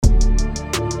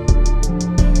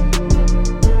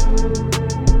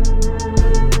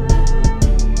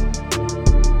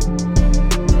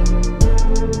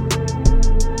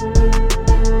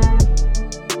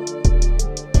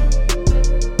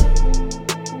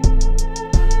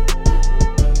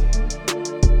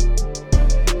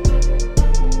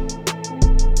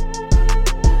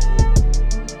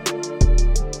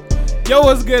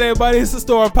good, everybody? It's the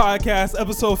Story Podcast,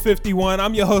 episode 51.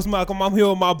 I'm your host, Malcolm. I'm here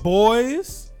with my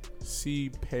boys. C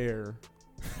Pair,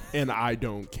 and I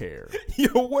don't care. Yo,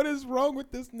 what is wrong with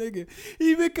this nigga?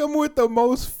 He been coming with the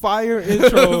most fire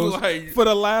intros for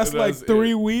the last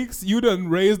 3 weeks. You done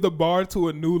raised the bar to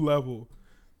a new level.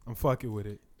 I'm fucking with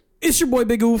it. It's your boy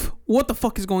Big Oof. What the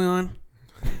fuck is going on?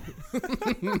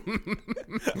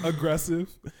 Aggressive.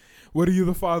 What are you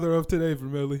the father of today,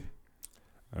 Vermilly?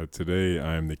 Today,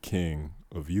 I am the king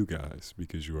of you guys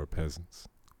because you are peasants.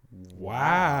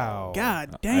 Wow.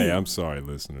 God damn. Hey, I'm sorry,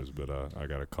 listeners, but I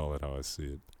got to call it how I see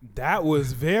it. That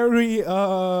was very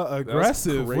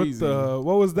aggressive. With the,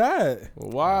 what was that?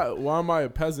 Why am I a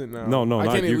peasant now? No, I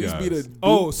not can't you at least guys. be the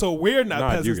Oh, so we're not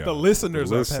Not you peasants. guys. The listeners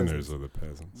The are listeners peasants. are the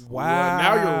peasants. Wow.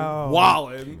 Now you're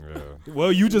wildin'. Yeah.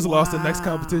 Well, you just lost the next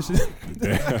competition.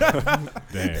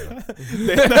 Damn.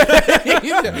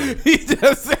 He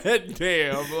just said,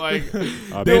 "Damn!" Like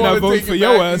They're not voting for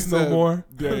your ass no more.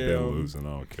 I've been Damn. losing. I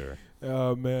don't care.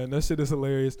 Oh man, that shit is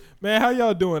hilarious. Man, how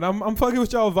y'all doing? I'm fucking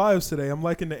with y'all vibes today. I'm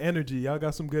liking the energy. Y'all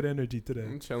got some good energy today.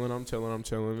 I'm chilling. I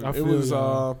It feel was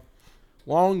ya.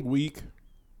 long week,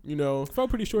 you know. Felt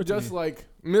pretty short. Just to me. like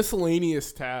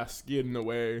miscellaneous tasks get in the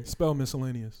way. Spell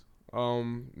miscellaneous.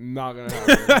 Not gonna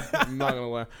happen. I'm not gonna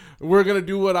lie. We're gonna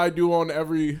do what I do on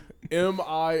every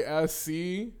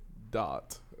MISC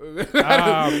dot.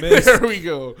 Miss. There we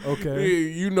go. Okay.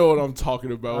 You know what I'm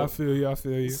talking about. I feel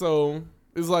you. So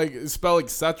it's like spell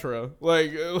etc.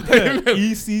 Like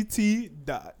ECT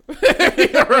dot.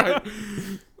 yeah, right.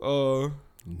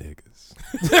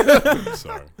 Niggas.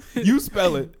 Sorry. You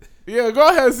spell it. Yeah, go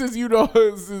ahead since you know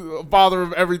it's the father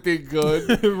of everything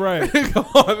good. Right. Go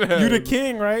on ahead. You the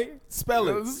king, right? Spell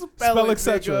it. Spell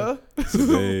etc.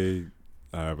 Today,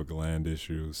 I have a gland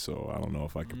issue, so I don't know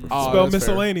if I can Oh, perform. Spell that's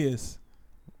fair. miscellaneous.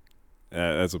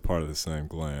 That's a part of the same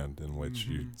gland in which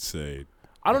you say.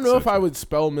 I don't know if etc. I would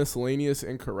spell miscellaneous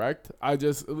incorrect.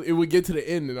 It would get to the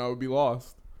end and I would be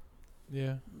lost.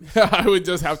 Yeah. I would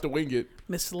just have to wing it.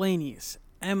 Miscellaneous.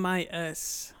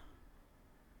 MIS.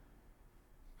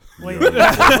 Wait, Yo.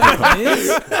 what is?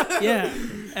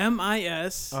 Yeah.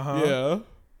 MIS. Yeah.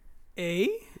 A.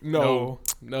 No,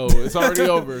 it's already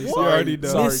over. What? Sorry, Already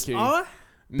done. Sorry, Miss King. R?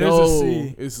 There's a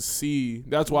C. It's a C.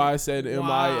 That's why I said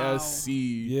Wow. MISC.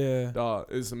 Yeah.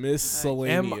 It's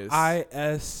miscellaneous.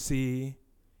 MISCELLI.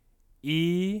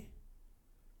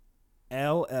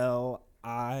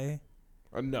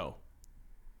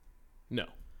 No.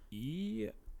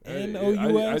 ENOUS.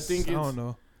 I think I it's. don't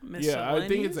know. Yeah, I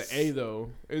think it's an A though.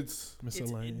 It's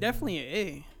Miscellaneous. Definitely an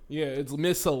A. yeah, it's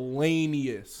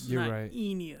miscellaneous. You're not right.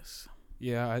 Eneas.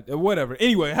 Yeah, whatever.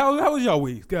 Anyway, how was y'all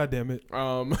week? God damn it.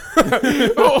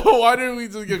 Why didn't we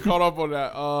just get caught up on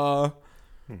that?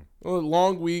 Well,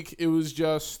 long week. It was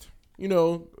just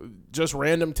just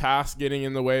random tasks getting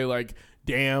in the way. Like,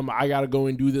 damn, I gotta go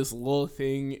and do this little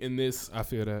thing in this I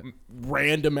feel that.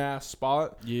 random ass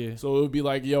spot. Yeah. So it would be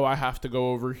like, yo, I have to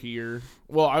go over here.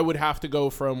 Well, I would have to go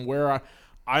from where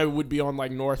I would be on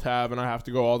like North Ave, and I have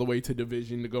to go all the way to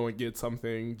Division to go and get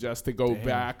something just to go Damn.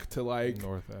 back to like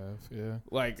North Ave, yeah.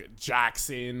 like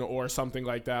Jackson or something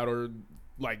like that, or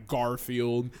like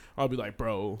Garfield. I'll be like,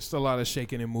 bro. Just a lot of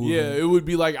shaking and moving. Yeah, it would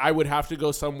be like I would have to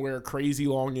go somewhere crazy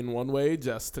long in one way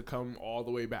just to come all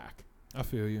the way back. I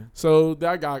feel you. So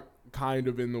that got kind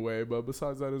of in the way, but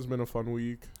besides that, it's been a fun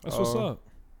week. That's what's up.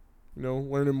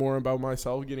 Learning more about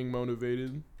myself, getting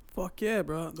motivated. Fuck yeah,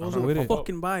 bro. Those I'm are with the it.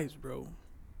 fucking vibes, bro.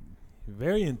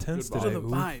 Very intense Goodbye. Those today. are the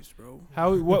Oof. vibes,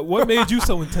 bro. What made you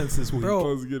so intense this week? Bro.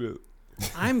 Let's get it.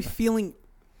 I'm feeling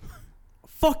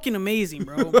fucking amazing,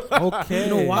 bro. Okay. You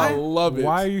know why? I love it.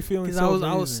 Why are you feeling Because so I was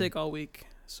amazing? sick all week.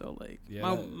 So like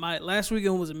Yeah. my last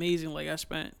weekend was amazing. Like I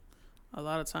spent a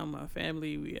lot of time with my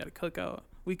family. We had a cookout.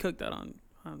 We cooked out on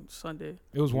Sunday.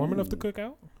 It was warm enough to cook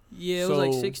out? Yeah, it was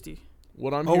like So, 60.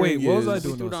 What I'm Oh, wait, hearing what was is, I We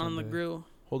doing threw on it on the Sunday? grill.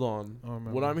 hold on. I don't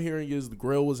remember. What I'm hearing is the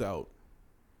grill was out.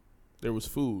 There was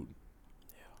food.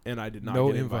 And I did not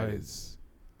no get invited. invites.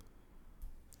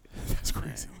 That's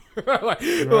crazy. like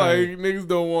niggas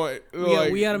don't want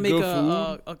We gotta make good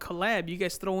a collab. You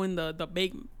guys throw in the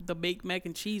baked mac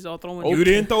and cheese. I'll throw in. You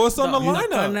didn't throw us on the carne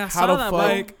lineup. How the asada, fuck? bro.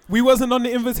 Like, we wasn't on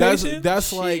the invitation. That's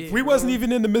Shit. like we wasn't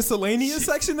even in the miscellaneous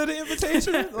section of the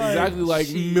invitation. Like, exactly like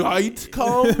Shit. might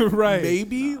come Right.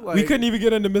 maybe like we couldn't even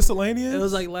get into miscellaneous. It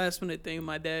was like last minute thing.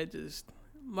 My dad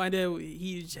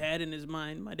he just had in his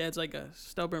mind. My dad's like a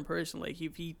stubborn person. Like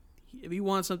if he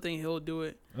wants something, he'll do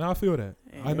it. And I feel that.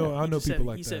 And I know he just people said,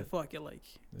 like he that. said, "Fuck it." Like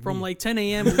Me. from like 10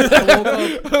 a.m. I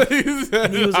woke up. he said,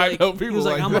 And he was I like, know people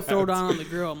 "I'm gonna that. throw down on the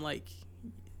grill." I'm like,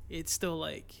 it's still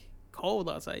like cold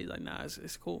outside. He's like, nah,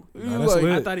 it's cool.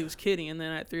 I thought he was kidding, and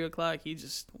then at 3:00 he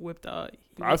just whipped out.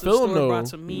 I feel him though. Brought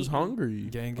some meat. He was hungry.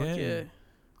 Gang. Yeah.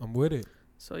 I'm with it.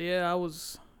 So yeah, I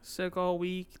was sick all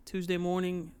week. Tuesday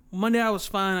morning, Monday I was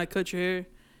fine. I cut your hair,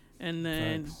 and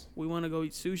then we want to go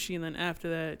eat sushi, and then after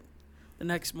that, the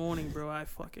next morning, bro, I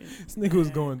fucking this nigga was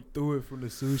going through it from the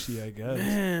sushi. I guess.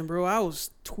 Man, bro, I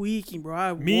was tweaking,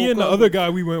 bro. Me and the other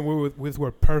guy we went with were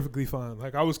perfectly fine.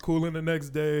 Like I was cooling the next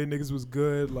day. Niggas was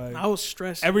good. Like I was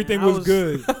stressed. Everything was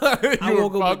good. I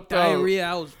woke up with diarrhea.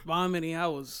 I was vomiting. I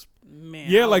was. Man,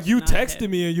 yeah, like you texted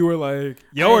me and you were like,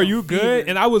 "Yo, are you good?"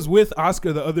 And I was with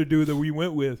Oscar, the other dude that we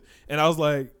went with, and I was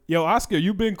like, "Yo, Oscar,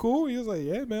 you been cool?" He was like,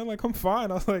 "Yeah, man, like I'm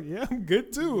fine." I was like, "Yeah, I'm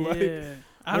good too." Yeah. Like,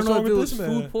 I don't know if it was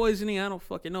food poisoning. I don't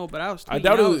fucking know, but I was. I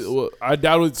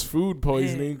doubt it's food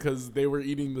poisoning because they were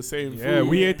eating the same food. Yeah,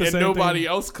 we ate the same thing. And nobody thing.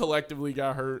 else collectively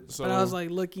got hurt. So but I was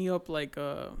like looking up like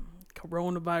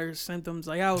coronavirus symptoms.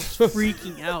 Like I was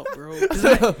freaking out, bro.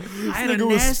 I had a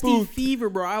nasty fever,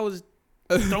 bro. I was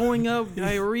throwing up,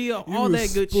 diarrhea, all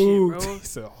that good spooked. Shit, bro. He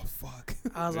said, "Oh fuck."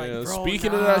 I was like, bro.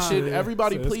 Speaking of that shit,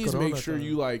 everybody, please make sure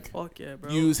you fuck yeah,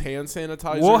 bro. use hand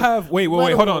sanitizer. We'll have wait,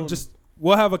 hold on,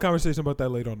 we'll have a conversation about that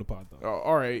later on the pod, though.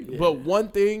 All right, but one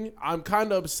thing I'm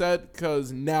kind of upset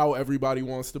because now everybody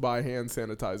wants to buy hand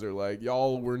sanitizer. Like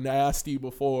y'all were nasty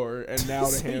before, and now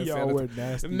the hand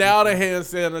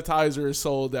sanitizer is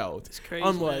sold out. It's crazy.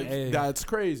 I'm like, that's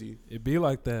crazy. It be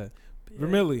like that. Yeah.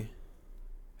 Vermilly,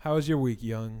 how was your week,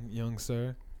 young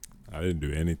sir? I didn't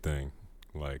do anything,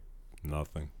 like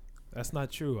nothing. That's not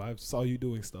true. I saw you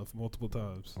doing stuff multiple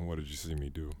times. And what did you see me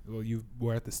do? Well, you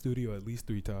were at the studio at least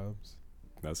 3 times.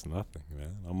 That's nothing,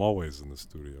 man. I'm always in the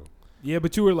studio. Yeah,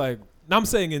 but you were like, I'm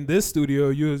saying in this studio,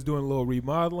 you was doing a little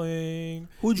remodeling,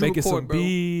 Who'd you making record, some bro?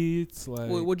 beats. Like,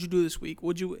 what'd you do this week?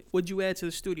 What'd you add to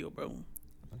the studio, bro?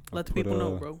 Let the people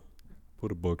know, bro.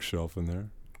 Put a bookshelf in there.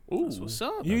 Ooh, that's what's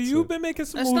up. You've been making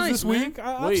some moves nice, this week.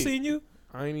 I've seen you.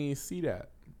 I didn't even see that.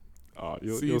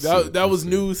 You'll that was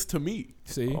news to me.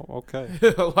 See, okay.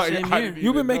 Like,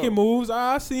 you've been making moves.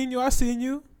 I seen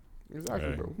you.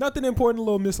 Exactly, bro. Nothing important, a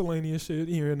little miscellaneous shit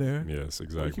here and there. Yes,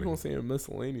 exactly. You keep on saying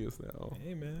miscellaneous now.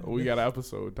 Hey, man. We got an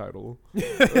episode title. He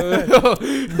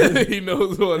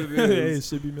knows what it is. Hey, it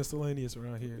should be miscellaneous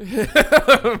around here. Man,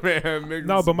 niggas.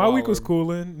 No, but my week was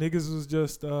cooling. Niggas was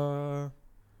just Yeah,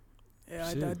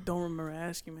 I don't remember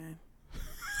asking, man.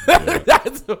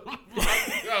 That's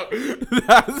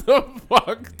a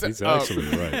fucked He's up. actually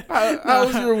right. How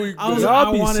was your week?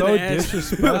 Y'all be so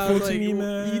disrespectful to me,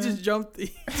 man. You just jumped the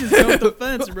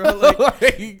fence, bro.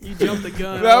 Like, you jumped the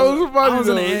gun. That was funny. I was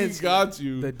though. gonna He answer. got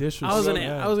you. The disrespect.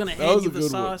 I was gonna hand you the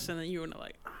sauce, and then you were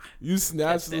like, you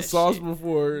snatched the that sauce shit.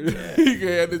 before he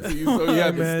handed it to you, so you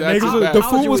had to man, snatch it niggas back. the How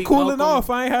was food your was week, cooling Malcolm? off.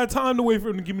 I ain't had time to wait for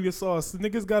him to give me the sauce. The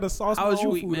niggas got a sauce. how was my your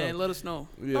own week, food man? up. Let us know.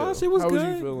 Yeah. Oh, shit was How good.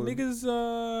 was you feeling?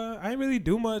 Niggas, I didn't really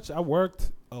do much. I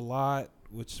worked a lot,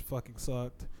 which fucking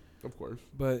sucked. Of course.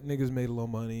 But niggas made a little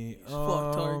money.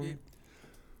 Fuck Target.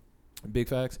 Big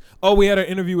facts. Oh, we had our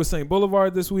interview with St.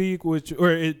 Boulevard this week, or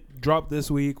it dropped this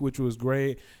week, which was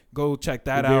great. Go check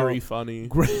that out. Very funny.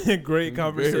 Great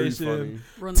conversation.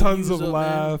 Run the Tons views of up,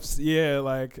 laughs. Yeah,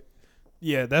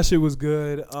 that shit was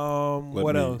good. What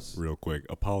Let me, else? real quick,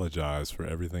 apologize for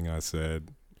everything I said.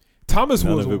 Thomas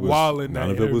was wild in that None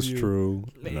of it was interview.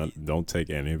 true. Don't take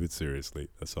any of it seriously.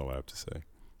 That's all I have to say.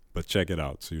 But check it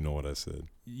out so you know what I said.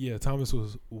 Yeah, Thomas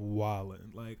was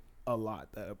wilding like a lot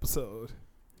that episode.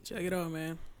 Check it out,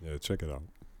 man. Yeah, check it out.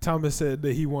 Thomas said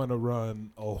that he want to run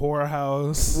a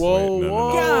whorehouse. Whoa, Wait, no, whoa!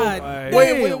 no, no. God,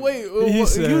 Wait! He You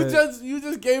said-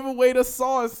 just gave away the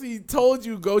sauce. He told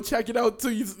you go check it out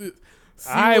till you. See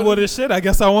All right, well, this shit. I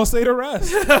guess I won't say the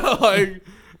rest. like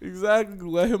exactly.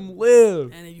 Let him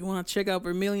live. And if you want to check out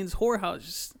Vermilion's whorehouse,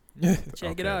 just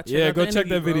check it Okay. out. Yeah, out go the check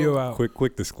that interview, video bro. out.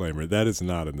 Quick disclaimer. That is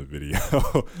not in the video.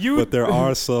 You- but there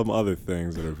are some other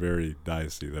things that are very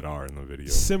dicey that are in the video.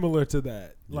 Similar to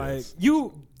that. Like, Yes.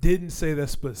 you didn't say that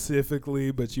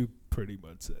specifically, but you pretty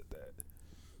much said that.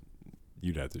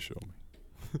 You'd have to show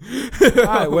me. All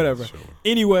right, whatever. Show me.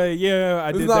 Anyway, yeah, I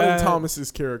It's did not that. in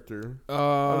Thomas's character.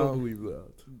 I don't believe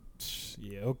that.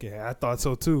 Yeah, okay. I thought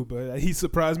so too, but he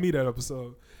surprised me that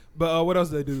episode. But what else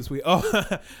did I do this week? Oh,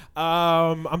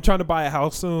 I'm trying to buy a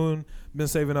house soon. Been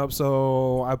saving up,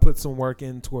 so I put some work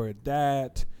in toward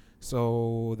that.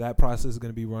 So that process is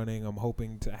going to be running. I'm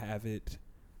hoping to have it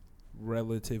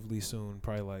relatively soon,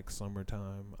 probably like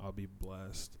summertime. I'll be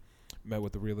blessed. Met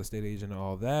with the real estate agent and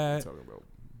all that. Talking about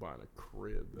buying a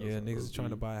crib. Yeah, niggas is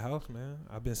trying to buy a house, man.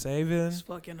 I've been saving. It's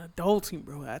fucking adulting,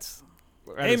 bro. That's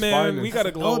Hey, man, we got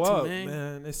to glow Adulting, up, man.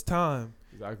 man. It's time.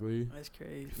 Exactly. That's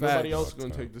crazy. If nobody Facts. else is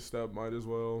gonna take the step, might as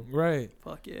well. Right.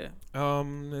 Fuck yeah.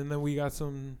 And then we got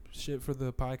some shit for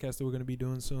the podcast that we're gonna be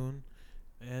doing soon.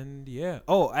 And yeah.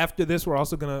 Oh, after this, we're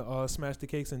also gonna smash the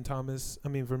cakes in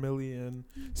Vermillion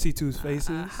and C2's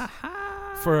faces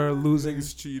for losing.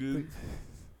 Niggas cheated.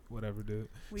 Whatever, dude.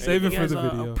 We Save gave it you for guys the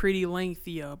video. A pretty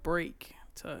lengthy break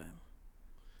to.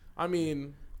 I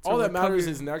mean, To all that recover matters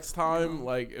your- is next time.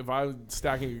 Like, if I'm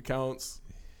stacking accounts,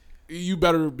 you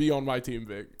better be on my team,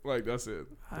 Vic. Like, that's it.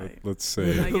 Alright. Let's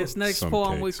say I guess next some fall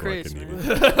I'm cake with so I Chris, can eat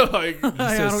man. it. Like, He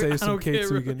I said don't- save I some don't cake care,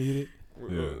 so we bro. can eat it.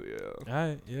 yeah. All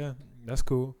right, yeah, that's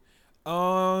cool.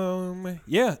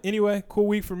 Yeah. Anyway, cool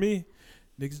week for me.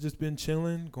 Niggas just been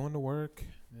chilling, going to work,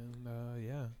 and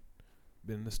yeah,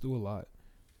 been in the stew a lot.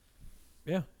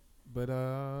 Yeah, but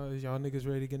is y'all niggas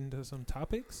ready to get into some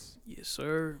topics? Yes,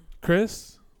 sir.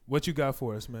 Chris, what you got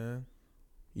for us, man?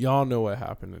 Y'all know what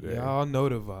happened today. Y'all know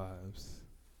the vibes.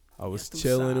 I was Ya tú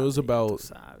chilling. It was sabes, ya tú about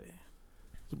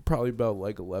sabes. probably about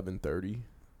like 11:30.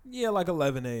 Yeah, like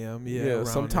 11 a.m. Yeah, Yeah, around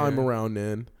sometime there. around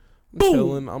then. I'm Boom.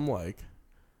 chilling. I'm like,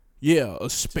 yeah, a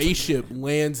spaceship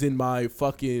lands in my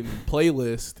fucking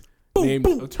playlist named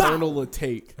Eternal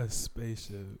Take. A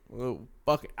spaceship.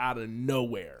 Fuck out of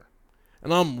nowhere.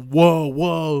 And I'm,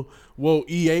 whoa,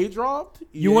 EA dropped?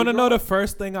 You want to know the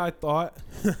first thing I thought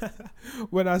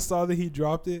when I saw that he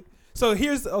dropped it? So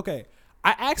okay.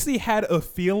 I actually had a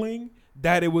feeling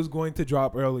that it was going to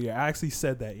drop earlier. I actually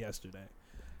said that yesterday.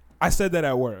 I said that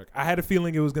at work. I had a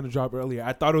feeling it was going to drop earlier.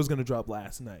 I thought it was going to drop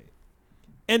last night.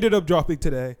 Ended up dropping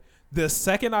today. The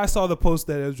second I saw the post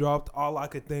that it dropped, all I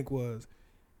could think was,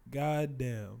 God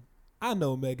damn, I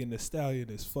know Megan Thee Stallion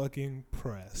is fucking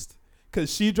pressed.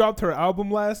 Because she dropped her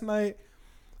album last night.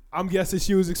 I'm guessing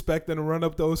she was expecting to run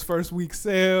up those first week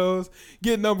sales,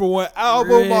 get #1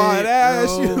 album on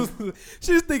that.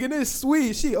 She was thinking it's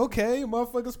sweet. She okay,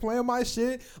 motherfuckers playing my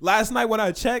shit. Last night when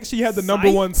I checked, she had the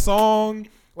 #1 song.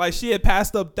 Like she had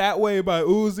Passed Up That Way by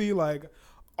Uzi, like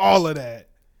all of that.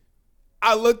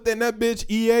 I looked in that bitch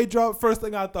EA dropped. First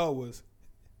thing I thought was,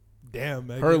 damn,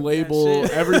 man. her label,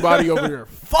 shit. everybody over there.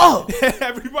 Fuck.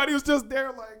 Everybody was just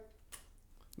there like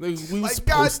We was like,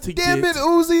 God supposed to damn get it,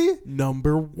 Uzi.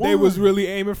 #1. They was really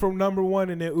aiming from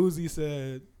 #1, and then Uzi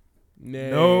said,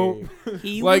 Nay. No.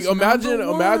 He Like was imagine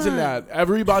 #1. that.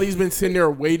 Everybody's been sitting there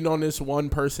waiting on this one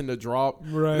person to drop.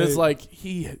 right. And it's like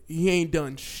he ain't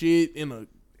done shit in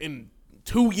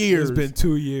 2 years. It's been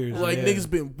 2 years. Like yeah. niggas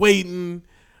been waiting.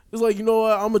 It's like, you know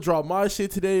what? I'm gonna drop my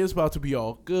shit today. It's about to be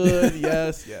all good.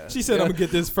 Yes, yes. She said, yeah. I'm gonna get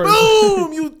this first.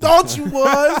 Boom! You thought you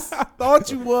was.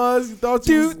 Thought you was. You thought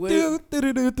you was lit.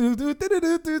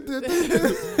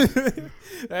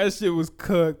 That shit was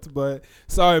cooked, but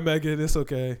sorry, Megan, it's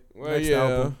okay. Well, Next yeah.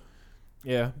 album.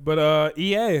 Yeah, but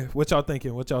EA, what y'all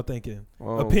thinking?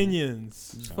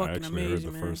 Opinions. It's I fucking actually amazing, heard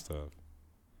the man. first half.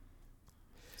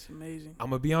 It's amazing. I'm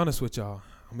gonna be honest with y'all.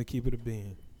 I'm gonna keep it a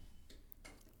bean.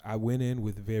 I went in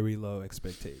with very low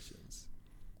expectations.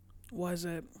 Why is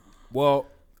that? Well,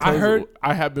 I heard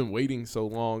I have been waiting so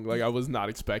long. Like I was not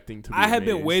expecting to. Be I had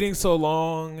been amazed. waiting so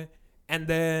long, and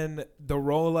then the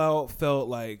rollout felt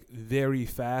like very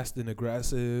fast and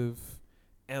aggressive,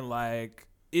 and like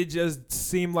it just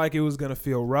seemed like it was gonna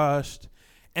feel rushed.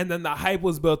 And then the hype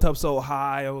was built up so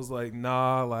high, I was like,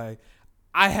 nah, like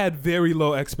I had very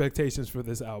low expectations for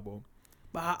this album.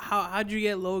 But how'd you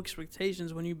get low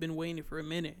expectations when you've been waiting for a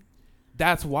minute?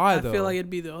 That's why, though. I feel like it'd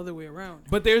be the other way around.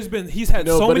 But he's had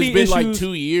No, so but many it's been issues. like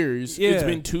 2 years. Yeah. It's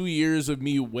been 2 years of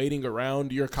me waiting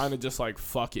around. You're kind of just like,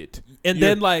 fuck it. And You're-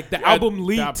 then like the at album that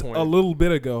leaked point. a little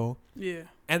bit ago. Yeah.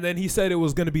 And then he said it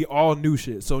was going to be all new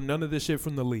shit. So none of this shit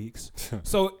from the leaks.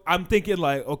 So I'm thinking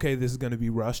like, okay, this is going to be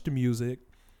rushed music.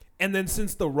 And then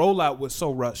since the rollout was so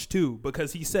rushed too,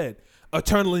 because he said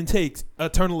Eternal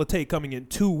Take coming in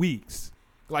 2 weeks.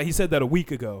 Like he said that a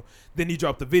week ago. Then he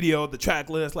dropped the video, the track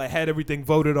list, like had everything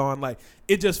voted on. Like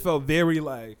it just felt very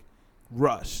like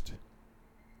rushed.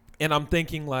 And I'm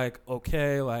thinking like,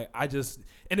 okay, like and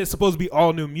it's supposed to be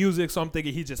all new music. So I'm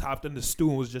thinking he just hopped in the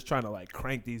stool and was just trying to like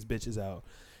crank these bitches out.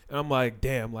 And I'm like,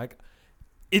 damn, like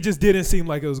it just didn't seem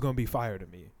like it was going to be fire to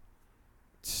me.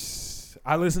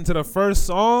 I listened to the first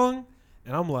song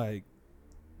and I'm like,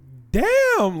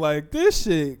 damn, like this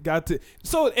shit got to.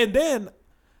 So, and then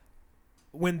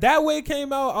when That Way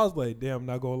came out, I was like, damn,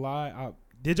 not gonna lie.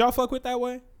 Did y'all fuck with That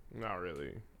Way? Not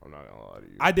really. I'm not gonna lie to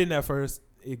you. I didn't at first.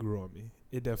 It grew on me.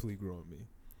 It definitely grew on me.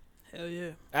 Hell yeah.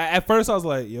 At first, I was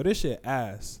like, yo, this shit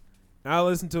ass. And I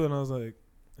listened to it and I was like,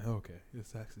 okay,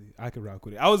 it's actually, I could rock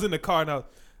with it. I was in the car and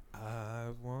I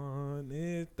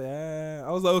wanted that.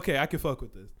 I was like, okay, I can fuck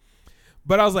with this.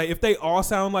 But I was like, if they all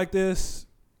sound like this,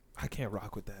 I can't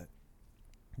rock with that.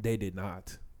 They did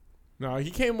not. No,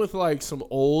 he came with like some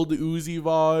old Uzi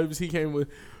vibes. He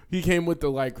came with the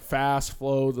like fast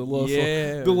flow, the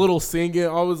little singing.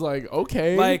 I was like,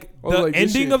 okay. Like I was the like, this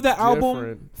ending shit of the album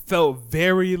different. felt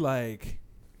very like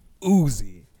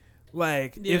Uzi.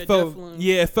 Like Yeah, it felt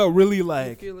definitely. it felt really I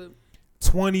like feel it.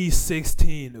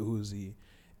 2016 Uzi.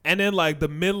 And then like the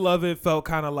middle of it felt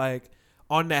kind of like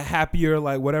on the happier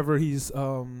like whatever he's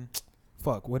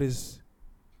what is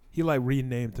he like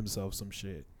renamed himself some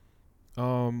shit.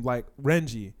 Like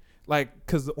Renji. Like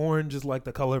cuz the orange is like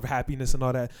the color of happiness and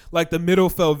all that. Like the middle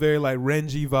felt very like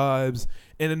Renji vibes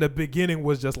and then the beginning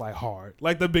was just like hard.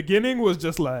 Like the beginning was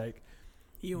just like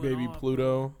He went Baby off,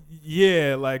 Pluto.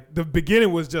 yeah, like the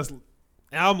beginning was just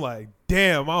and I'm like,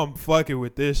 "Damn, I'm fucking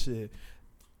with this shit."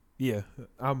 Yeah,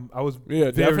 I was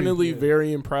Definitely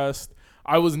very impressed.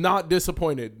 I was not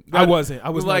disappointed. I wasn't. I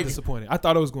was like- not disappointed. I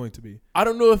thought it was going to be. I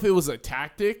don't know if it was a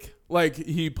tactic. Like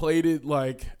he played it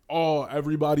like, oh,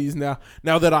 everybody's now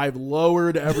that I've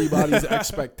lowered everybody's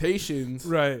expectations.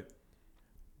 Right.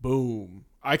 Boom.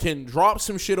 I can drop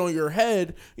some shit on your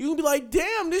head. You can be like,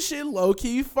 damn, this shit low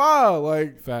key fire.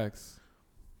 Like, Facts.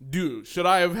 dude, should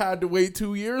I have had to wait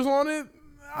 2 years on it?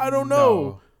 I don't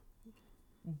know.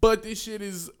 But this shit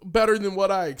is better than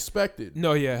what I expected.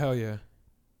 No, yeah, hell yeah.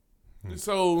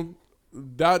 So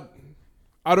that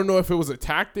I don't know if it was a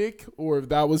tactic or if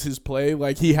that was his play.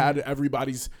 Like he had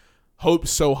everybody's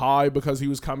hopes so high because he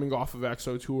was coming off of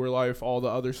EXO Tour Life, all the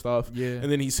other stuff. Yeah.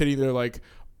 And then he's sitting there like,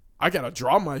 I gotta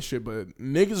drop my shit, but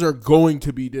niggas are going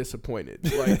to be disappointed.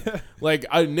 Like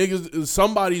niggas,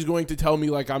 somebody's going to tell me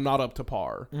like I'm not up to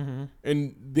par,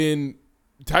 and then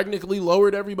technically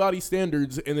lowered everybody's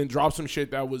standards, and then dropped some shit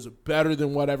that was better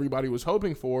than what everybody was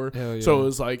hoping for. Hell yeah. So it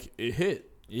was like it hit.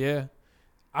 Yeah.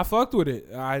 I fucked with it.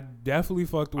 I definitely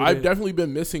fucked with it. I've definitely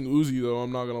been missing Uzi though.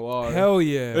 I'm not gonna lie. Hell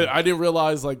yeah. I didn't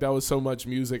realize like that was so much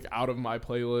music out of my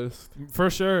playlist. For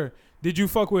sure. Did you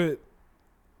fuck with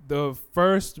the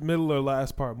first, middle, or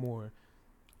last part more?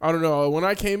 I don't know. When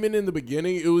I came in the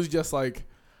beginning, it was just like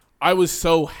I was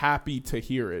so happy to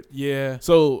hear it. Yeah.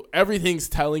 So everything's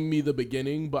telling me the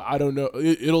beginning, but I don't know.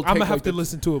 It'll take I'm gonna have like to the,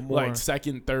 listen to it more. like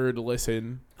second, third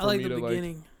listen. I for like me the to,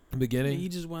 beginning. beginning. He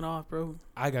just went off, bro.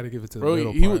 I gotta give it to the Bro,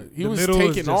 middle he part. was- he the was middle is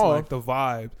taking just off. like the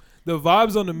vibe. The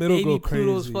vibes on the middle Baby go crazy.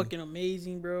 Pluto's fucking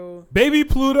amazing, bro. Baby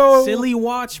Pluto Silly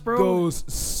watch, bro. goes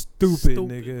stupid,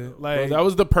 nigga. Like Bro, that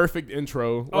was the perfect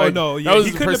intro. oh Like, no, yeah, that was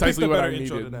he couldn't have picked precisely a what better I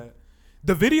intro to needed. that.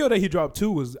 The video that he dropped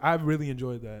too was I really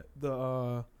enjoyed that.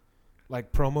 The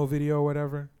like promo video or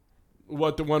whatever.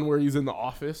 What, the one where he's in the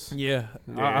office? Yeah,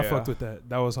 I Yeah. fucked with that.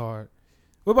 That was hard.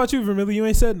 What about you, Vermilly? You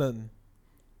ain't said nothing.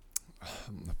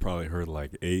 I probably heard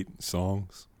like 8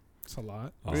 songs. It's a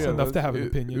lot. Oh. It's Yeah, enough to have an It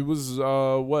opinion. was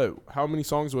what? How many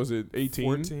songs was it? 18.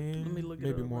 14. Let me look it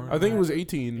maybe up. more. I think it was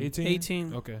 18. 18.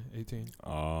 18. Okay, 18.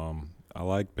 I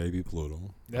like Baby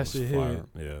Pluto. That was shit fire.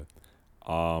 Yeah.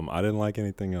 I didn't like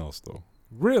anything else though.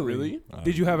 Really? Really?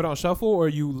 Did you have it on shuffle or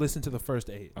you listened to the first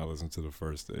 8? I listened to the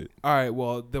first 8. All right.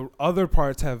 Well, the other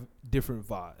parts have different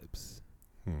vibes.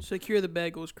 Secure the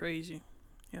Bag goes crazy.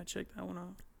 Yeah, check that one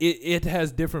out. It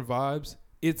has different vibes.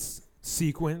 It's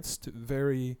sequenced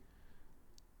very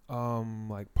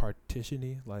like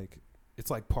partitiony, like it's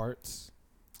like parts.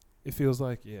 It feels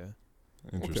like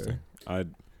Interesting.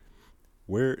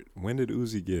 When did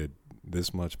Uzi get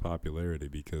this much popularity?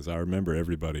 Because I remember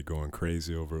everybody going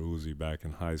crazy over Uzi back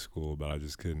in high school, but I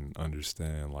just couldn't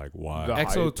understand like why. The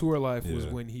EXO hype. Tour Life was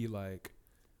Yeah. when he like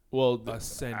Well,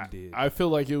 ascended. I feel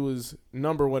like it was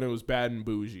number one. It was Bad and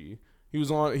Bougie. He was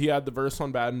on. He had the verse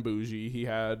on Bad and Bougie. He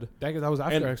had that was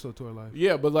after and- EXO Tour Life.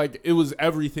 yeah, but like it was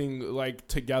everything like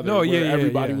together. No, where yeah, yeah,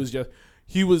 everybody yeah. was just.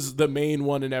 He was the main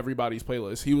one in everybody's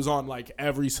playlist. He was on like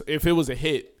if it was a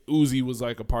hit, Uzi was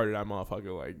like a part of that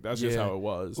motherfucker. Like that's just Yeah. how it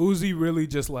was. Uzi really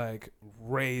just like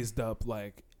raised up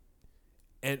like,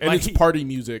 And like, it's party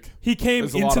music. he came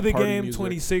there's a lot into of the party game music.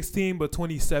 2016, but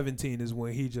 2017 is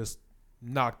when he just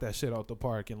knocked that shit out the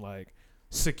park and like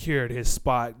secured his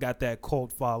spot, got that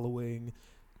cult following.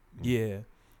 Yeah,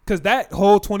 because that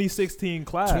whole 2016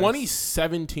 class,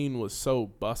 2017 was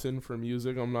so bussin' for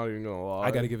music. I'm not even gonna lie.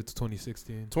 I got to give it to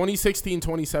 2016. 2016,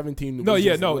 2017. No, was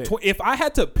yeah, just no. lit. If I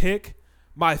had to pick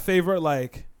my favorite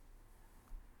like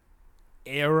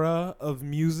era of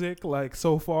music like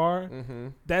so far,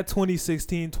 that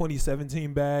 2016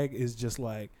 2017 bag is just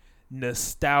like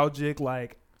nostalgic.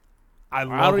 Like I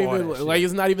love I don't all even that shit. like.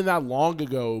 It's not even that long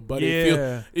ago, but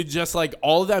Yeah. it's just like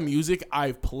all of that music.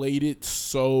 I've played it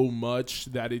so much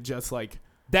that it just like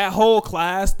that whole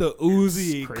class, the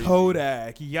Uzi, It's crazy.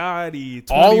 Kodak, Yachty,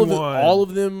 21. all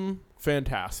of them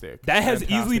fantastic. That has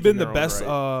Fantastic easily in been the their own best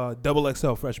right. double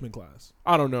XL freshman class.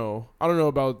 I don't know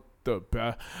about the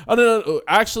best. I don't know.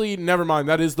 Actually, never mind.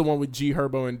 That is the one with G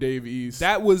Herbo and Dave East.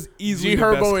 That was easily G the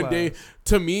best Herbo and class. Dave.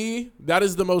 To me, that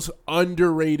is the most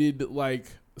underrated like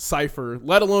cipher.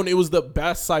 Let alone it was the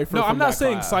best cipher. No, from I'm not that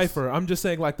saying class. cipher. I'm just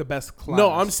saying like the best class.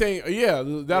 No, I'm saying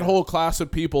that whole class of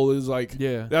people is like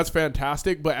Yeah. that's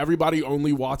fantastic. But everybody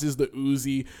only watches the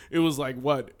Uzi. It was like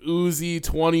what Uzi,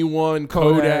 21,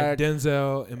 Kodak,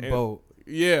 Denzel, and and- Boat.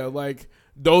 yeah, like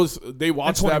those. They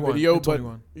watched that 21, video, and but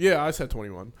 21. yeah, I said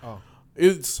 21. Oh.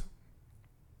 It's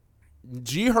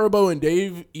G Herbo and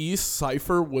Dave East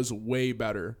cipher was way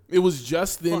better. It was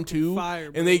just them Fucking two,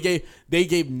 fire, bro. and they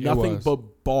gave nothing was.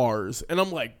 but bars. And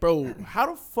I'm like, bro,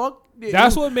 how the fuck? Did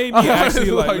That's you- what made me actually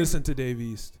like Like- listen to Dave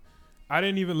East. I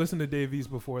didn't even listen to Dave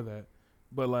East before that,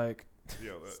 but like,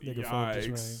 nigga phone just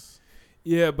rang. Yikes.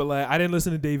 yeah, but like I didn't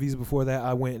listen to Dave East before that.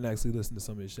 I went and actually listened to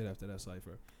some of his shit after that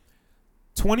cipher.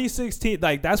 2016,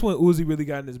 like that's when Uzi really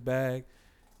got in his bag.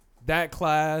 That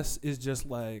class is just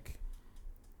like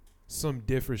some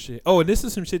different shit. Oh, and this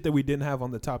is some shit that we didn't have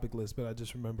on the topic list, but I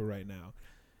just remember right now.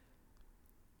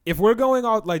 If we're going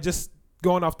off, like just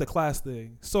going off the class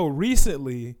thing. So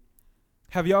recently,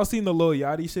 have y'all seen the Lil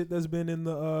Yachty shit that's been in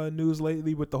the news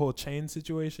lately with the whole chain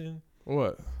situation?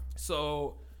 What?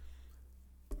 So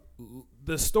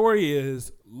the story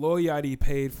is Lil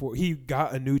Yachty he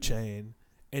got a new chain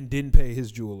and didn't pay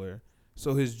his jeweler.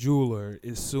 So his jeweler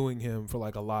is suing him for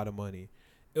like a lot of money.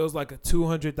 It was like a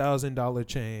 $200,000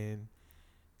 chain,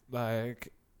 like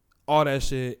all that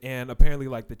shit. And apparently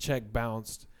like the check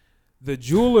bounced. The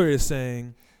jeweler is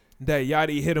saying that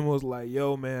Yachty hit him, was like,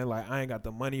 yo man, like I ain't got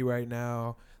the money right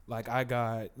now. Like I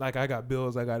got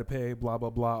bills I gotta pay, blah blah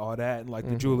blah, all that. And like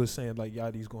the jeweler's saying like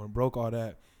Yachty's going broke, all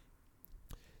that.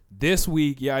 This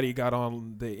week Yachty got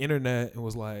on the internet and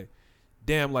was like,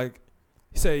 damn, like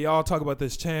he said, y'all talk about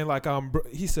this chain like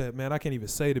he said, man, I can't even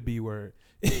say the B word.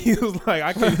 He was like,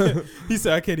 I can't he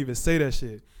said I can't even say that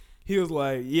shit. He was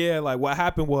like, yeah, like what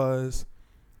happened was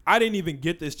I didn't even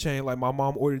get this chain. Like my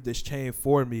mom ordered this chain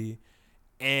for me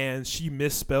and she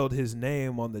misspelled his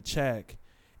name on the check.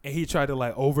 And he tried to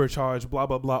like overcharge, blah,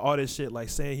 blah, blah, all this shit, like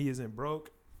saying he isn't broke.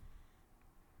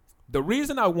 The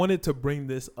reason I wanted to bring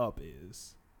this up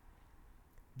is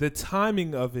the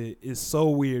timing of it is so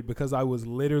weird because I was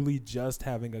literally just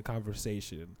having a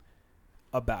conversation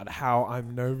about how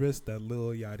I'm nervous that Lil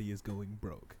Yachty is going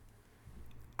broke.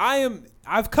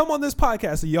 I've come on this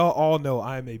podcast and y'all all know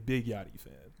I am a big Yachty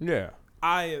fan. Yeah.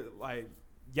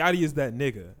 Yachty is that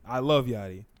nigga. I love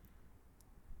Yachty.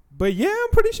 But yeah, I'm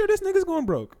pretty sure this nigga's going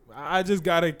broke. I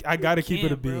gotta keep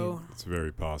it a bean. bro. It's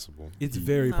very possible. It's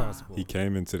very Nah. possible. He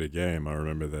came into the game. I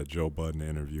remember that Joe Budden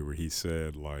interview where he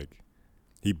said, like,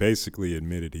 he basically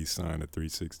admitted he signed a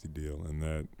 360 deal, and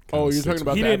that. Oh, kinda you're talking sits-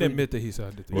 about He that didn't when- admit that he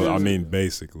signed it. Well, I Was it- mean,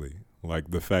 basically, like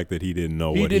the fact that he didn't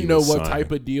know. He what didn't he know was what signing.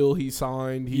 type of deal he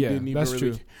signed. He Yeah, didn't even that's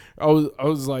really. true. I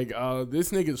was like,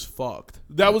 this nigga's fucked.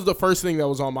 That was the first thing that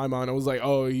was on my mind. I was like,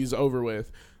 oh, he's over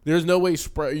with. There's no way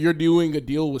you're doing a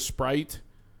deal with Sprite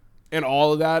and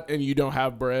all of that, and you don't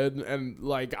have bread. And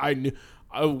like I knew,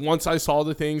 once I saw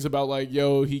the things about like,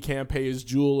 yo, he can't pay his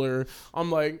jeweler.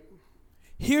 I'm like,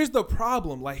 Here's the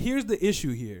problem. Like, here's the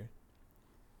issue here.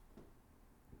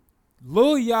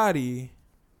 Lil Yachty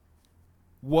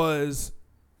was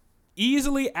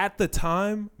easily at the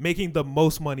time making the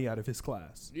most money out of his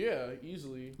class. yeah,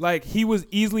 easily. Like, he was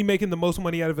easily making the most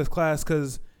money out of his class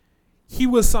because he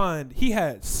was signed. He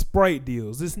had Sprite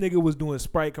deals. This nigga was doing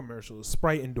Sprite commercials,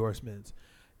 Sprite endorsements.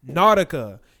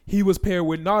 Nautica. He was paired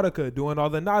with Nautica, doing all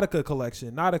the Nautica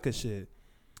collection, Nautica shit.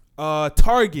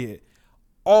 Target.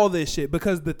 All this shit.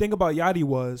 Because the thing about Yachty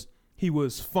was he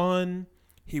was fun.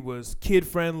 He was kid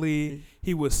friendly.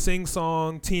 He was sing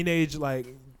song, teenage, like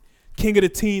king of the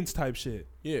teens type shit.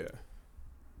 Yeah,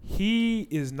 He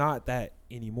is not that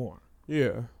anymore.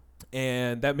 yeah.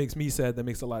 And that makes me sad. That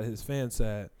makes a lot of his fans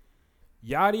sad.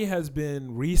 Yachty has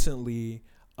been recently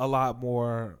a lot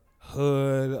more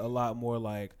hood, a lot more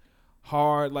like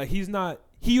hard. Like he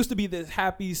used to be this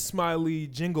happy, smiley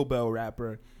jingle bell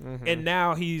rapper. And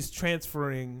now he's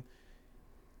transferring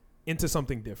into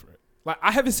something different. Like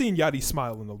I haven't seen Yachty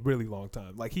smile in a really long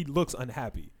time. Like he looks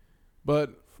unhappy.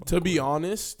 But to be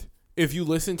honest, if you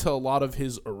listen to a lot of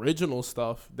his original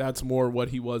stuff, that's more what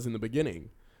he was in the beginning.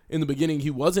 In the beginning, he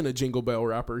wasn't a jingle bell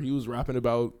rapper. He was rapping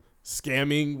about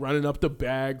scamming, running up the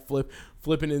bag,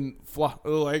 flipping and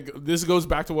like this goes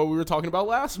back to what we were talking about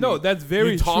last week. No, that's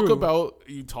very you talk true.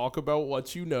 You talk about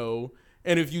what you know,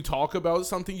 and if you talk about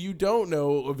something you don't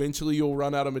know, eventually you'll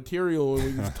run out of material.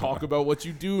 And when you talk about what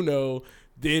you do know,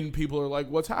 then people are like,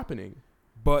 "What's happening?"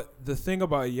 But the thing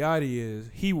about Yachty is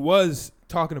he was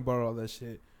talking about all that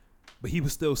shit, but he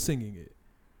was still singing it.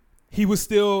 He was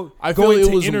still going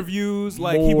to interviews.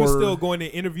 Like, he was still going to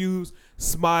interviews,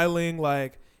 smiling.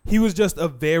 Like, he was just a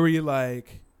very,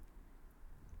 like,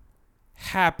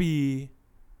 happy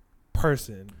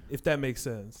person, if that makes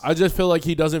sense. I just feel like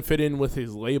he doesn't fit in with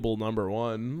his label, number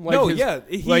one. Like, no,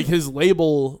 like, his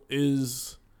label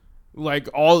is, like,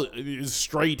 is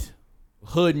straight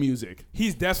hood music.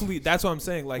 He's definitely, that's what I'm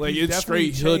saying. Like he's it's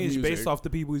definitely straight hood changed music based off the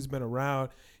people he's been around.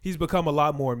 He's become a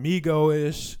lot more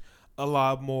Migo-ish, a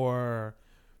lot more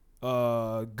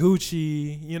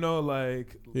Gucci, you know,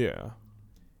 like. Yeah.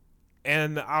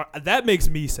 And that makes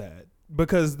me sad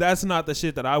because that's not the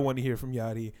shit that I want to hear from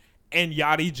Yachty. And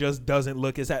Yachty just doesn't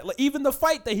look as happy. Like, even the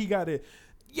fight that he got in,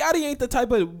 Yachty ain't the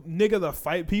type of nigga to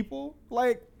fight people.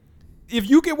 Like, if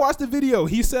you can watch the video,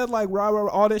 he said, like,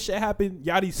 all that shit happened.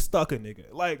 Yachty stuck a nigga.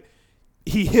 Like,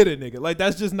 he hit a nigga. Like,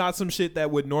 that's just not some shit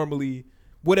that would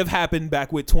have happened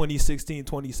back with 2016,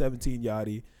 2017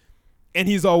 Yachty. And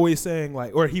he's always saying,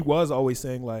 like, or he was always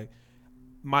saying, like,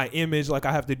 my image, like,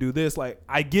 I have to do this. Like,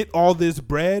 I get all this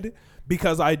bread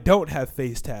because I don't have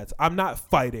face tats. I'm not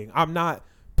fighting. I'm not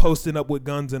posting up with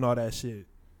guns and all that shit.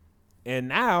 And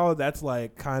now that's,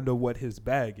 like, kind of what his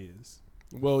bag is.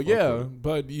 Well, yeah,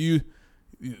 but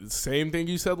same thing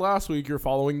you said last week. You're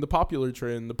following the popular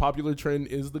trend. The popular trend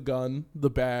is the gun, the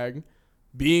bag,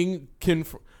 being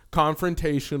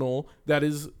confrontational. That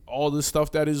is all the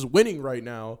stuff that is winning right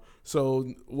now.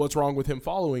 So what's wrong with him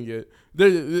following it?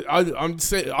 I'm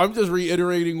just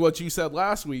reiterating what you said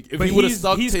last week. If he would have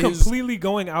stuck to his, he's completely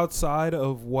going outside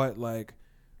of what, like,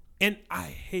 and I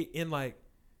hate, and like,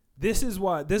 this is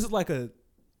like a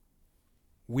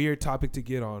weird topic to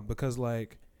get on because,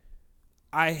 like,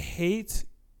 I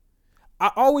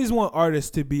always want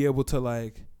artists to be able to,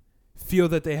 like, feel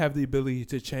that they have the ability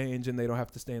to change and they don't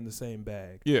have to stay in the same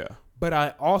bag. Yeah. But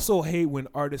I also hate when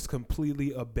artists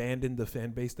completely abandon the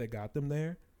fan base that got them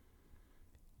there.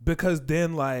 Because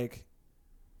then, like,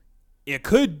 it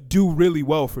could do really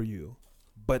well for you,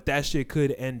 but that shit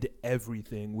could end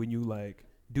everything when you, like,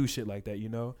 do shit like that, you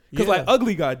know? Because, like,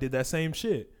 Ugly God did that same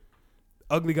shit.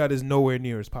 Ugly God is nowhere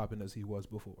near as popping as he was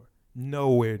before.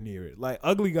 Nowhere near it. Like,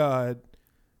 Ugly God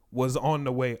was on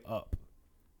the way up.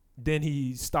 Then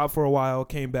he stopped for a while,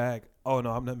 came back. Oh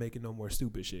no, I'm not making no more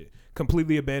stupid shit.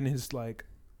 Completely abandoned his, like,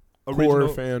 original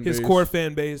core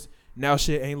fan base. Now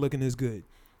shit ain't looking as good.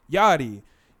 Yachty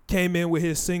came in with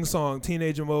his sing song,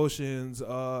 Teenage Emotions,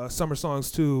 Summer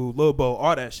Songs 2, Lil Bo,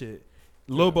 all that shit.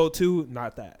 Lil Bo 2,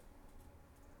 not that.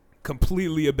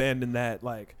 Completely abandoned that,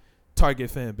 like,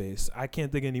 target fan base. I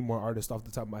can't think of any more artists off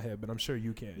the top of my head, but I'm sure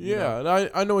you can. Yeah,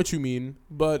 and I know what you mean,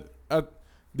 but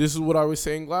this is what I was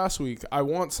saying last week. I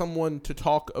want someone to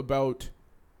talk about.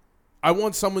 I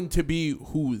want someone to be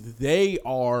who they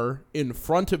are in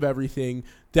front of everything.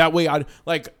 That way,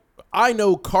 I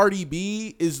know Cardi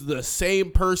B is the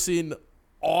same person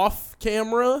off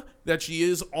camera that she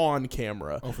is on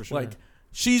camera. Oh, for sure. Like,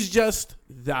 she's just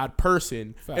that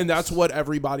person. Facts. And that's what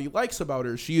everybody likes about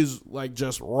her. She is, like,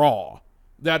 just raw.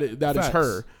 That is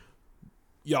her.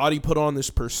 Yachty put on this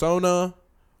persona,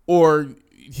 or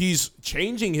he's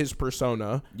changing his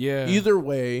persona. Yeah. Either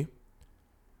way,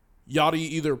 Yachty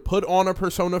either put on a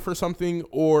persona for something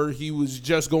or he was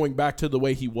just going back to the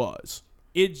way he was.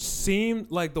 It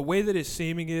seemed like the way that it's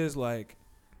seeming is, like,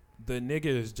 the nigga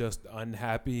is just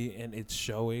unhappy, and it's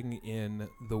showing in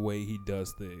the way he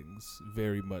does things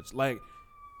very much. Like,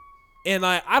 and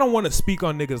I don't want to speak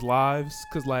on niggas' lives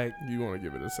because, like, you want to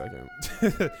give it a second.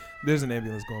 There's an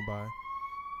ambulance going by.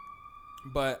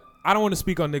 But I don't want to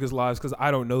speak on niggas' lives because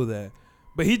I don't know that.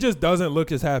 But he just doesn't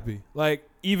look as happy. Like,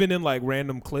 even in, like,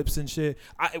 random clips and shit.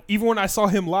 Even when I saw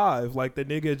him live, like, the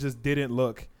nigga just didn't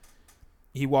look.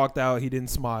 He walked out. He didn't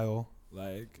smile.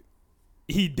 Like,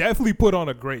 he definitely put on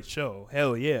a great show.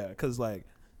 Hell yeah. Because, like,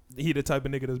 he the type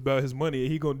of nigga that's about his money,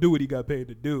 and he going to do what he got paid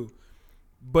to do.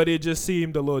 But it just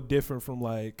seemed a little different from,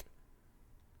 like,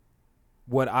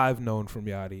 what I've known from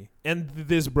Yachty. And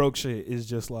this broke shit is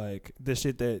just, like, the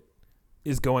shit that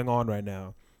is going on right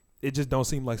now. It just don't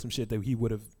seem like some shit that he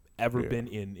would have ever been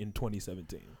in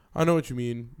 2017. I know what you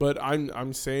mean, but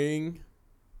I'm saying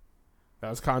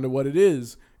that's kind of what it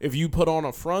is. If you put on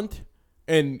a front,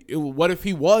 and what if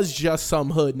he was just some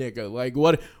hood nigga? Like,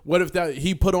 what if that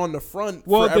he put on the front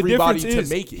for everybody to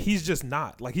make it? He's just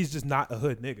not. Like, he's just not a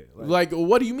hood nigga. Like,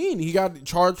 what do you mean? He got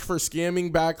charged for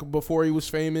scamming back before he was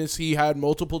famous. He had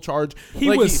multiple charges. He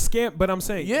was scammed, but I'm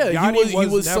saying, Yachty he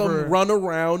was never some run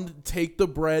around, take the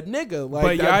bread nigga.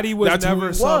 Like, but Yachty was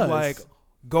never some, like,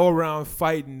 go around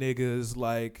fighting niggas,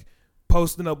 like,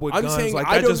 posting up with I'm guns. saying Like,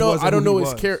 I that don't just know. wasn't I don't who know he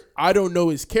his was. I don't know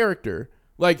his character.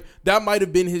 Like that might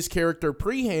have been his character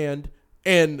prehand,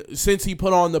 and since he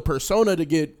put on the persona to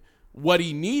get what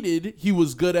he needed, he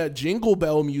was good at Jingle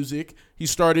Bell music. He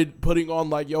started putting on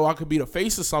like, yo, I could be the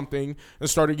face of something, and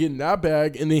started getting that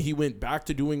bag, and then he went back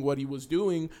to doing what he was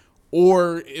doing.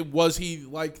 Or was he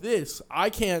like this? I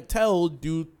can't tell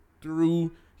due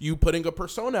through you putting a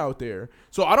persona out there.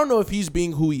 So I don't know if he's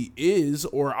being who he is,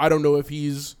 or I don't know if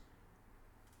he's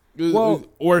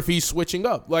or if he's switching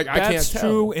up. Like I can't That's tell.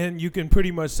 true, and you can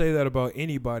pretty much say that about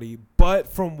anybody. But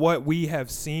from what we have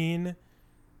seen,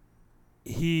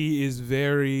 he is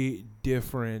very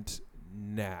different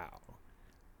now.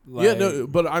 Yeah, no,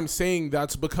 but I'm saying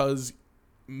that's because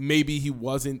maybe he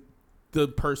wasn't the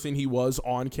person he was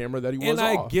on camera that he was. And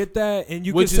I off. get that, and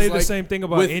you can Which say is the like same thing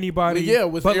about with- anybody. Yeah,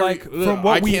 with but Eric, like from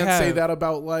what I we can't have, say that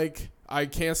about like. I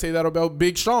can't say that about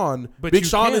Big Sean. But Big you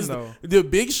Sean can, is though. the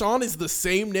Big Sean is the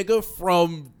same nigga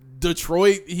from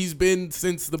Detroit. He's been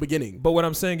since the beginning. But what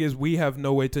I'm saying is, we have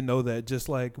no way to know that. Just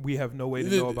like we have no way to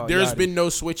know about. There's Yachty. been no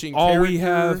switching. All character. we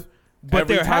have, but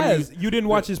Every there time has. You didn't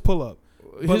watch his pull up.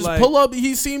 But His like, pull up,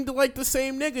 he seemed like the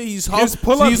same nigga. He's His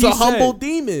pull-up, he's he a humble said-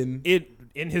 demon.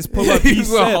 in his pull up, he He's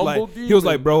a said humble like he was demon.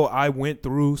 like, bro, I went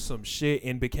through some shit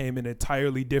and became an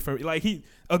entirely different. Like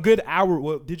a good hour.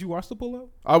 Well, did you watch the pull up?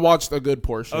 I watched a good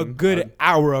portion. A good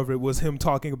hour of it was him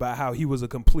talking about how he was a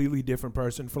completely different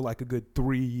person for like a good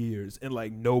 3 years, and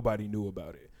like nobody knew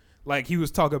about it. Like he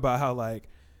was talking about how like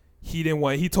he didn't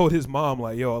want. He told his mom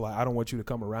like, yo, like I don't want you to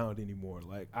come around anymore.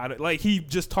 Like he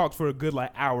just talked for a good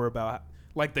like hour about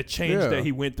like the change Yeah. that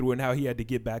he went through and how he had to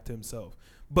get back to himself.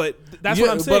 But that's what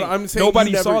I'm saying. But I'm saying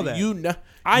nobody you never, saw that.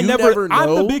 I you never know.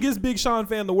 I'm the biggest Big Sean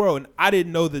fan in the world, and I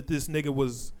didn't know that this nigga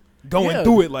was going Yeah.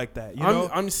 through it like that. You know,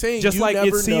 I'm saying just you like it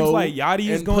never seems know, like Yachty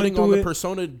is and going putting through on it. the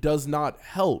persona does not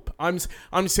help. I'm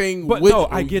saying, But with, no,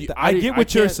 I get that. I get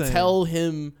what you're can't saying. Tell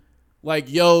him like,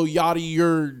 yo, Yachty,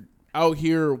 you're out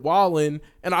here wilding,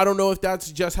 and I don't know if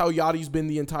that's just how Yachty's been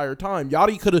the entire time.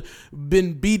 Yachty could have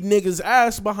been beating niggas'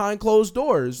 ass behind closed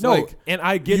doors. No, like, and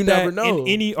I get you that, never know. and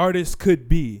any artist could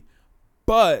be,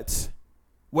 but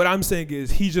what I'm saying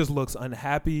is he just looks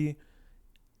unhappy,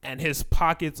 and his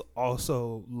pockets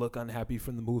also look unhappy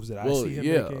from the moves that I see him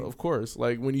making. of course.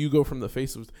 Like when you go from the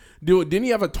face of, didn't he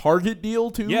have a Target deal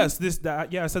too? Yes,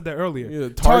 I said that earlier. Yeah,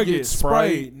 Target,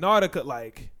 Sprite. Nautica,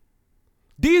 like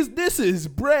this is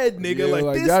bread, nigga. Yeah,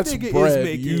 like this that's nigga bread. is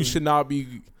making You should not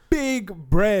be. big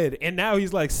bread, and now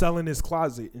he's like selling his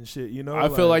closet and shit. You know, I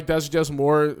feel like that's just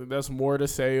more. That's more to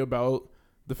say about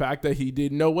the fact that he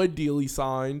didn't know what deal he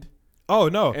signed, oh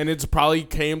no, and it's probably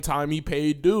came time he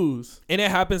paid dues. and it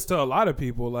happens to a lot of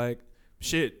people. Like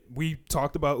shit, we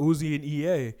talked about Uzi and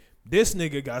EA. This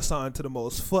nigga got signed to the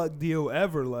most fuck deal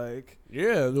ever. Like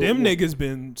Yeah, them niggas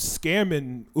been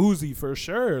scamming Uzi for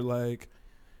sure. Like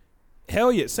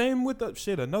hell yeah. Same with the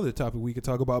shit. Another topic we could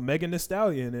talk about: Megan Thee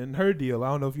Stallion and her deal. I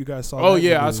don't know if you guys saw. Oh that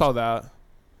yeah, I news. saw that.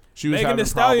 She was Megan having Thee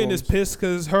Stallion problems. is pissed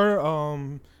because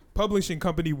her publishing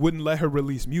company wouldn't let her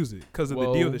release music because of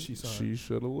the deal that she signed. She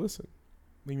should have listened.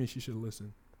 What do you mean she should have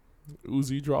listened?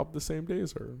 Uzi dropped the same day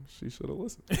as her. She should have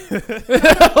listened.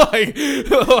 like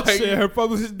Shit, her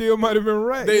publishing deal might have been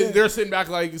right. Yeah. they're sitting back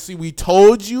like, see, we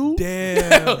told you.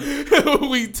 Damn,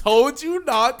 We told you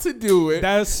not to do it.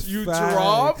 that's You facts.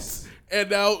 dropped, and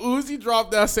now Uzi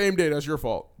dropped that same day. That's your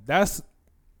fault. That's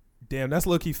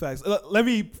low key facts. Let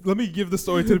me give the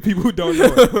story to the people who don't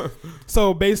know it.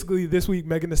 So basically, this week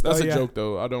Megan Thee That's Stallion. a joke,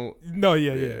 though. I don't. No,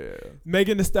 yeah.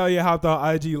 Megan Thee Stallion hopped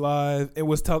on IG Live and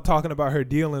was talking about her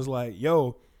dealings. Like,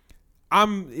 yo,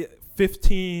 I'm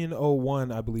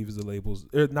 1501, I believe is the label's,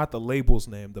 or not the label's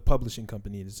name, the publishing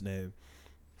company's name,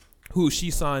 who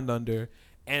she signed under,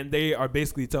 and they are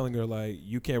basically telling her like,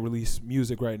 you can't release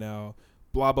music right now,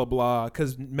 blah blah blah,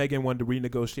 because Megan wanted to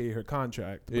renegotiate her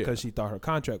contract because she thought her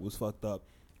contract was fucked up,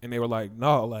 and they were like,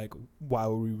 no, like, why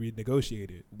would we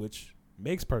renegotiate it? Which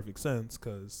makes perfect sense,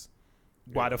 because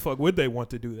why the fuck would they want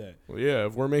to do that? Well, yeah,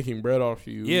 if we're making bread off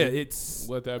you, Yeah, it's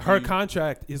let that her be.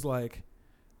 contract is like,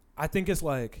 I think it's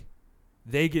like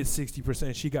they get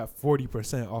 60%, she got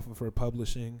 40% off of her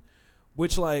publishing,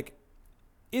 which like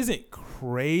isn't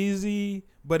crazy,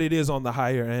 but it is on the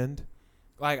higher end.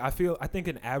 Like I think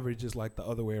an average is like the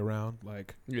other way around,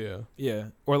 like Yeah.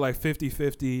 or like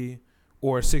 50-50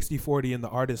 or 60-40 in the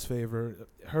artist's favor.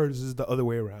 Hers is the other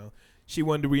way around. She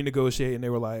wanted to renegotiate and they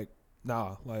were like,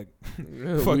 nah, like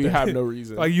fuck We that. have no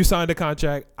reason. Like you signed a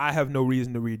contract, I have no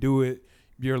reason to redo it.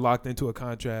 You're locked into a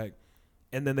contract.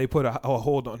 And then they put a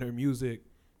hold on her music.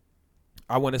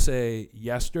 I want to say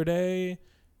yesterday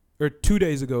or 2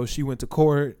 days ago, she went to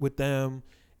court with them,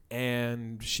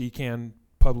 and she can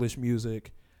publish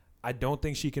music. I don't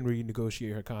think she can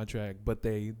renegotiate her contract, but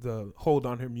the hold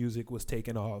on her music was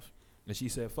taken off. And she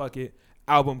said, fuck it.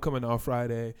 Album coming on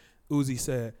Friday. Uzi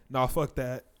said, nah, fuck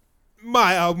that.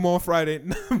 My album on Friday.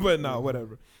 But nah,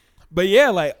 whatever. But yeah,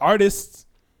 like artists,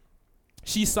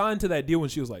 she signed to that deal when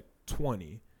she was like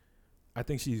 20. I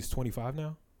think she's 25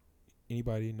 now.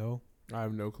 Anybody know? I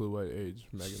have no clue what age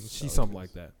Megan. She's something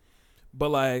like that. But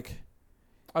like,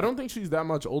 I don't think she's that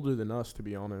much older than us, to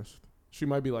be honest. She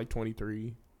might be like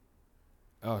 23.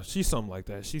 oh, she's something like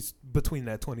that. She's between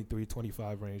that 23,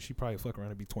 25 range. She probably fuck around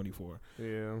and be 24.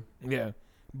 Yeah. Yeah.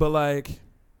 But like,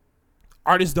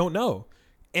 artists don't know.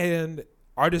 And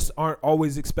artists aren't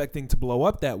always expecting to blow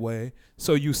up that way.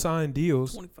 So you sign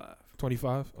deals. 25.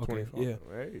 25? Okay. 25. Yeah.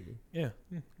 Hey. Yeah.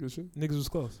 Good shit. Niggas was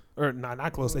close. Or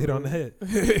not close. They hit on the head.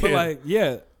 Yeah. But like,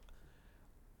 yeah.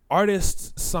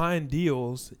 Artists sign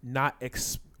deals not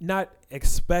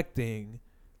expecting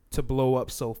to blow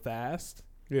up so fast.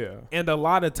 Yeah. And a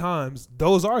lot of times,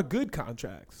 those are good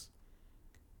contracts.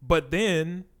 But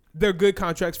then, they're good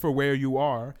contracts for where you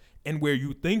are and where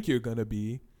you think you're going to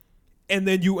be. And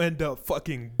then you end up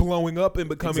fucking blowing up and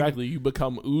becoming... Exactly. You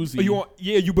become Uzi.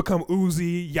 You become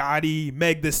Uzi, Yachty,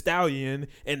 Meg the Stallion.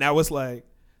 And that was like,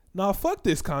 nah, fuck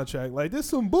this contract. Like, this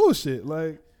some bullshit.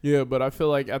 Like... Yeah, but I feel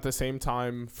like at the same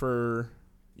time for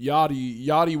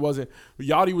Yachty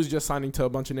was just signing to a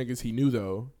bunch of niggas he knew,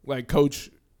 though. Like Coach...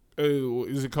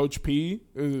 is it Coach P?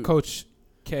 Coach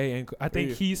K, and I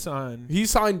think he signed. He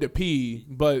signed to P,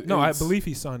 but No, I believe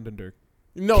he signed under.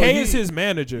 No, K is his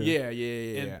manager. Yeah.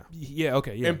 Yeah,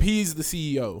 okay, yeah. And P's the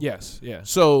CEO. Yes, yeah.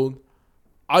 So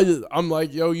I'm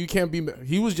like, yo, you can't be.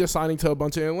 He was just signing to a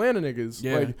bunch of Atlanta niggas.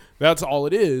 Yeah. Like that's all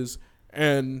it is,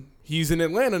 and he's an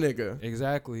Atlanta nigga.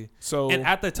 Exactly. So and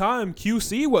at the time,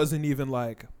 QC wasn't even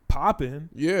like popping.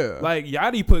 Yeah. Like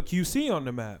Yachty put QC on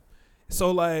the map.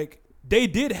 So like they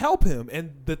did help him,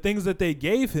 and the things that they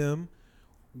gave him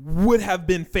would have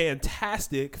been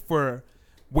fantastic for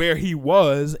where he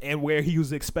was and where he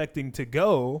was expecting to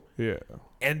go. Yeah.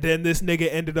 And then this nigga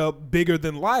ended up bigger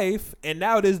than life, and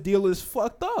now this deal is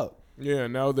fucked up. Yeah,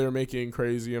 now they're making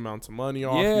crazy amounts of money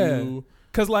off you.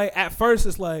 Because, like, at first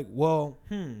it's like, well,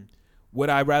 would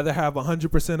I rather have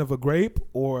 100% of a grape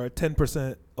or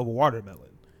 10% of a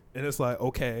watermelon? And it's like,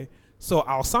 okay, so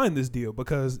I'll sign this deal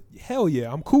because, hell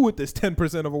yeah, I'm cool with this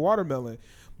 10% of a watermelon.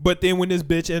 But then when this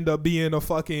bitch end up being a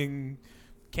fucking...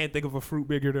 can't think of a fruit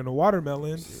bigger than a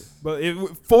watermelon. But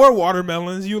if 4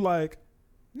 watermelons, you like,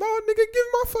 no, nigga, give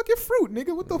me my fucking fruit,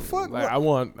 nigga. What the fuck? Like, I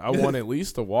want at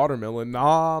least a watermelon.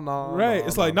 Nah. Right.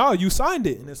 It's like, no, you signed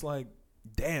it. And it's like,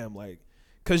 damn, like,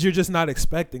 because you're just not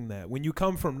expecting that. When you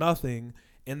come from nothing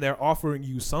and they're offering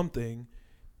you something,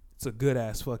 it's a good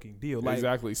ass fucking deal. Like,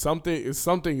 exactly.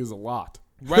 Something is a lot.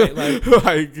 Right. Like,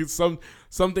 like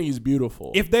something is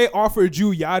beautiful. if they offered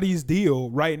you Yachty's deal,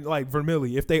 right, like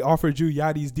Vermilly, if they offered you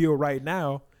Yachty's deal right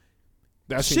now,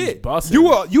 that shit, busting.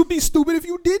 you'd be stupid if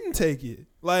you didn't take it.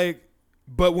 Like,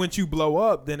 but once you blow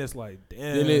up, then it's like,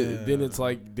 damn. Then it's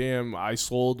like, damn, I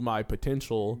sold my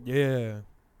potential. Yeah.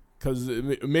 Because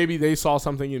maybe they saw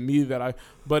something in me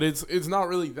but it's not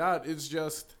really that. It's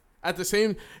just at the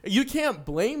same, you can't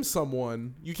blame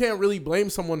someone. You can't really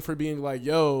blame someone for being like,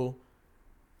 yo,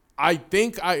 I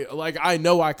think I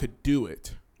know I could do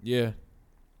it. Yeah.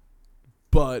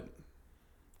 But.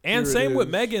 And same with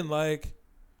Megan, like,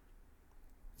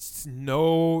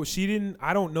 no, she didn't.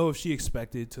 I don't know if she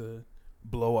expected to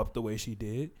blow up the way she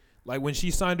did. Like, when she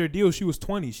signed her deal, she was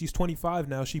 20. She's 25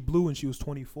 now. She blew when she was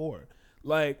 24.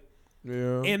 Like,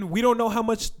 yeah. And we don't know how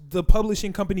much the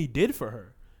publishing company did for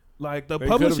her. Like, the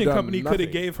publishing company could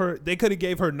have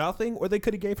gave her nothing, or they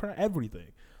could have gave her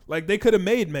everything. Like, they could have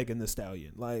made Megan Thee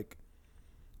Stallion. Like,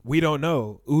 we don't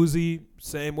know. Uzi,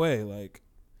 same way. Like,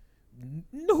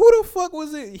 who the fuck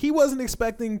was it? He wasn't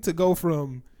expecting to go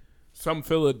from some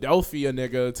Philadelphia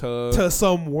nigga to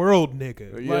some world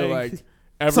nigga. Yeah, like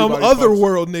some other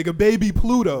world nigga, baby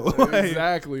Pluto. Like,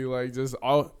 exactly. Like, just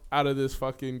all out of this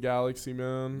fucking galaxy,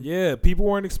 man. Yeah, people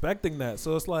weren't expecting that.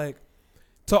 So it's like,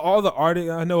 to all the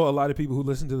artists, I know a lot of people who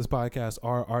listen to this podcast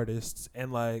are artists,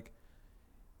 and like,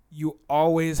 you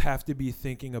always have to be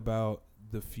thinking about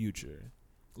the future.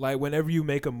 Like, whenever you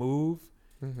make a move,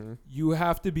 you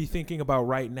have to be thinking about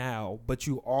right now, but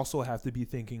you also have to be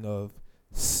thinking of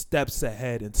steps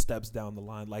ahead and steps down the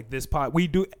line. Like this we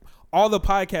do all the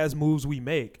podcast moves we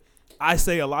make. I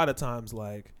say a lot of times,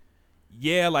 like,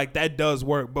 yeah, like that does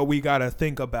work, but we got to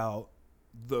think about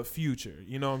the future.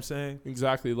 You know what I'm saying?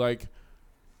 Exactly. Like,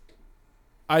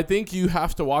 I think you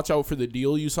have to watch out for the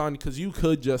deal you sign, because you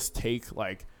could just take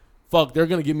like fuck, they're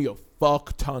gonna give me a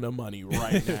fuck ton of money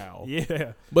right now.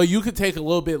 Yeah, But you could take a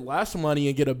little bit less money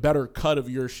and get a better cut of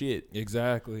your shit.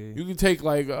 exactly. You could take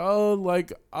like, oh,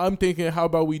 like I'm thinking, how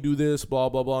about we do this, blah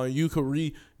blah blah, and you could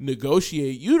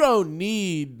renegotiate. You don't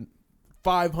need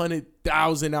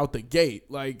 500,000 out the gate.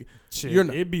 Like, Shit, you're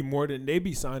not, it'd be more than they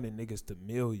be signing niggas to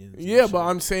millions. and yeah, but shit.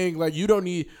 I'm saying like you don't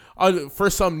need for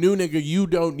some new nigga, you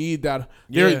don't need that.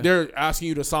 Yeah. They're asking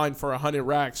you to sign for 100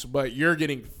 racks, but you're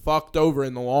getting fucked over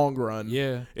in the long run.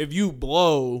 Yeah, If you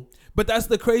blow, but that's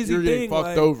the crazy you're getting thing. fucked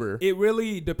like, over. It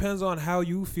really depends on how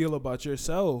you feel about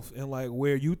yourself and like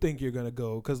where you think you're gonna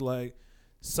go. Cause like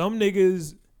some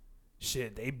niggas,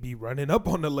 shit, they be running up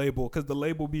on the label because the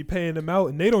label be paying them out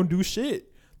and they don't do shit.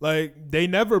 Like they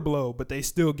never blow, but they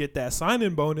still get that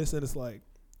signing bonus, and it's like,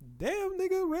 damn,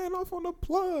 nigga ran off on the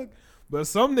plug. But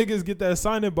some niggas get that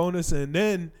signing bonus and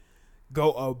then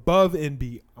go above and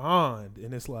beyond,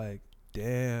 and it's like,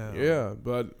 damn. Yeah,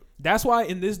 but That's why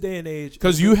in this day and age,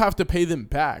 because you have to pay them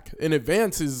back. In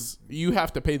advances, you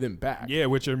have to pay them back. yeah,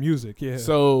 with your music, yeah.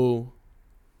 So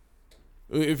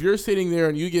if you're sitting there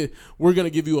and we're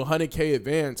gonna give you 100K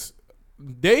advance,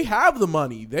 they have the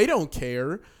money. They don't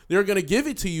care. They're gonna give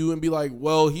it to you and be like,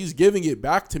 well, he's giving it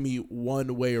back to me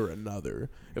one way or another.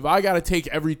 If I gotta take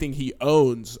everything he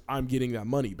owns, I'm getting that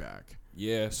money back.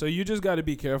 Yeah, so you just got to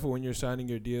be careful when you're signing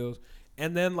your deals.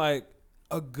 And then, like,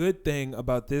 a good thing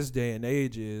about this day and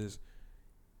age is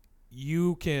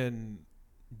you can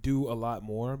do a lot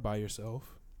more by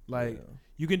yourself. Like, Yeah.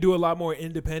 you can do a lot more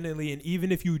independently. And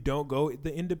even if you don't go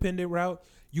the independent route,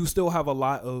 you still have a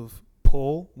lot of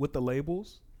pull with the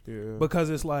labels. Yeah. Because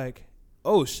it's like,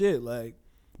 oh, shit. Like,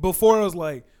 before it was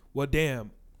like, well,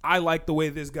 damn, I like the way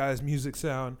this guy's music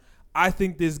sound. I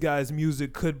think this guy's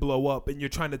music could blow up, and you're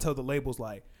trying to tell the labels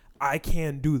like, I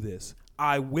can do this.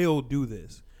 I will do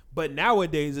this. But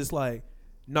nowadays it's like,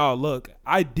 no, look,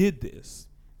 I did this.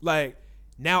 Like,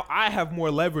 now I have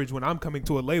more leverage when I'm coming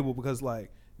to a label because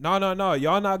like, no,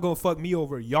 y'all not gonna fuck me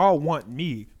over. Y'all want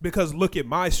me because look at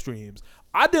my streams.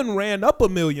 I done ran up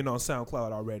 1 million on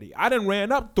SoundCloud already. I done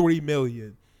ran up 3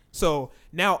 million. So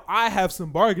now I have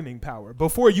some bargaining power.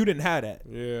 Before you didn't have that.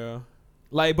 Yeah.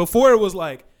 Like before it was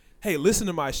like, hey, listen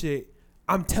to my shit.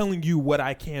 I'm telling you what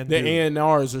I can The do.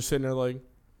 A&Rs are sitting there like,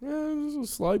 this is a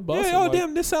slight bust. Yeah, oh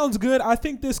damn, this sounds good. I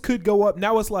think this could go up.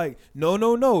 Now it's like, no,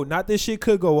 not this shit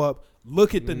could go up.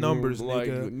 Look at the numbers, like,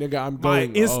 nigga. I'm My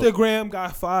going Instagram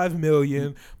got 5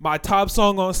 million. My top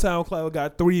song on SoundCloud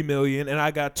got 3 million, and I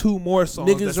got 2 more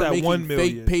songs Niggas that's are at making 1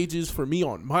 million. fake pages for me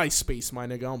on MySpace, my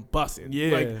nigga. I'm busting.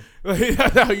 Yeah. Like,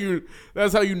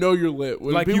 that's how you know you're lit.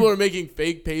 When Like people you- are making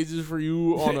fake pages for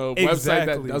you on a website that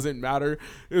Exactly. doesn't matter,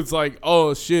 it's like,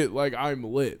 oh shit, like I'm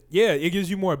lit. Yeah, it gives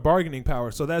you more bargaining power.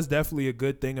 So that's definitely a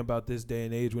good thing about this day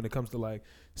and age when it comes to like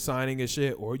signing and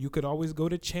shit. Or you could always go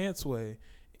to Chance Way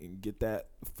and get that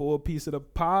full piece of the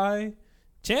pie.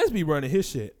 Chance be running his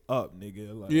shit up,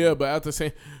 nigga. Like, Yeah, but at the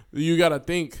same, you gotta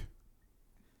think.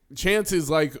 Chance is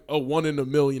like a 1 in a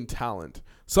million talent.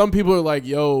 Some people are like,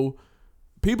 yo,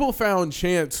 people found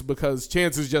Chance because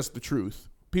Chance is just the truth.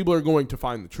 People are going to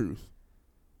find the truth.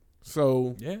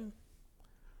 So yeah.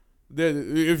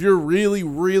 if you're really,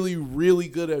 really, really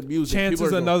good at music, Chance people is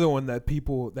are going- another one that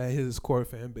that his core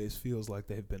fan base feels like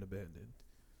they've been abandoned.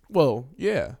 Well,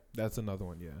 yeah. That's another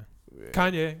one, yeah.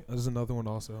 Kanye is another one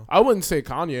also. I wouldn't say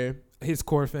Kanye. His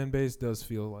core fan base does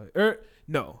feel like,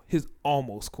 no, his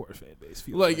almost core fan base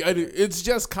feels Like, that. it's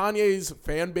just Kanye's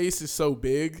fan base is so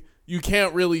big, you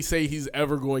can't really say he's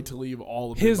ever going to leave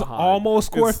all of it His behind.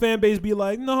 almost core It's- fan base be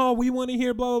like, no, we want to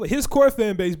hear blah, blah, blah. His core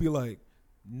fan base be like,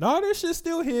 nah, that shit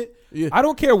still hit. Yeah. I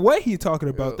don't care what he talking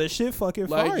about. Yeah. That shit fucking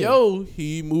Like, fire. yo,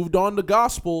 he moved on to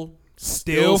gospel.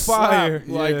 Still fire. slap.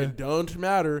 Like, Yeah. it don't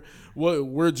matter.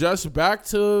 We're just back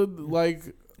to,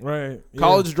 like, Right. Yeah.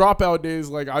 college dropout days.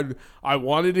 Like, I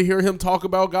wanted to hear him talk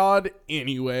about God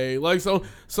anyway. Like, so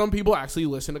some people actually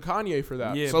listen to Kanye for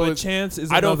that. Yeah, so but it's, Chance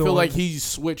is I don't another feel one. like he's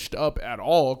switched up at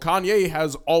all. Kanye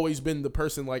has always been the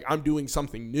person, like, I'm doing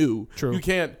something new. True. You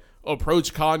can't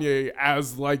approach Kanye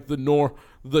as, like, the norm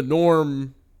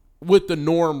with the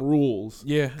norm rules.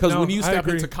 Yeah. Because no, when you I step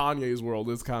agree. into Kanye's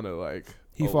world, it's kind of like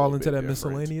he a fall little into bit that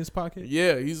different. miscellaneous pocket.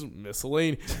 Yeah, he's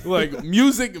miscellaneous. Like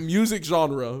music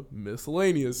genre,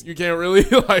 miscellaneous. You can't really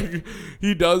like.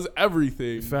 He does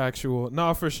everything. Factual.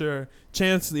 No, for sure.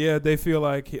 Chance, yeah, they feel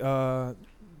like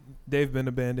they've been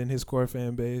abandoned, his core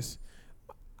fan base.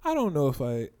 I don't know if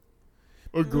I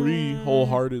Agree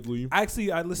wholeheartedly.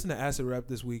 actually I listened to Acid Rap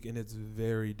this week and it's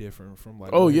very different from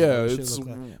like Oh what his yeah, other shit it's look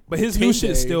like. But his new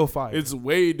shit's Tinte. still fire. It's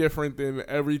way different than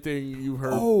everything you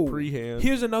heard prehand.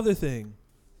 Here's another thing.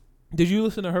 Did you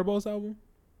listen to Herbo's album?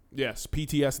 Yes,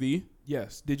 PTSD.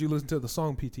 Yes. Did you listen to the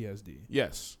song PTSD?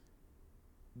 Yes.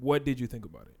 What did you think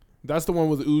about it? That's the one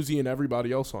with Uzi and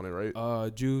everybody else on it,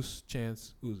 right? Juice,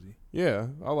 Chance, Uzi. Yeah,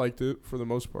 I liked it for the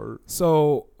most part.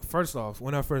 So, first off,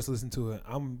 when I first listened to it,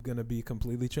 I'm going to be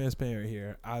completely transparent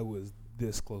here. I was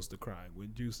this close to crying when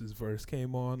Juice's verse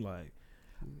came on. Like,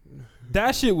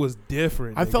 that shit was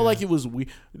different. I felt nigga. like it was weird.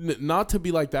 Not to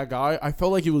be like that guy, I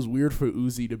felt like it was weird for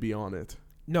Uzi to be on it.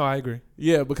 No, I agree.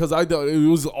 Yeah, because I thought it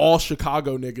was all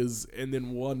Chicago niggas and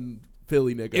then one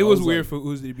Philly nigga. It was weird for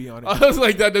Uzi to be on it. I was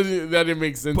like, that didn't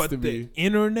make sense But to the me.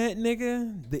 internet,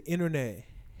 nigga, the internet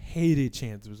hated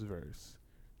Chance's verse.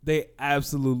 They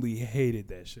absolutely hated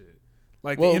that shit.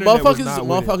 Like, Well, the internet was not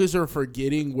with it. motherfuckers are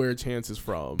forgetting where Chance is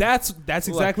from. That's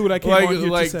exactly what I came on here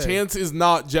to say. Chance is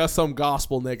not just some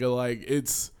gospel nigga. Like,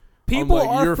 it's People I'm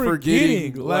like, are you're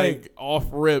forgetting. like off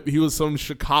rip. He was some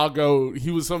Chicago.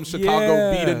 He was some Chicago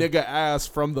Yeah. beat a nigga ass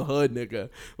from the hood nigga.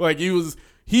 Like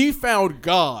he found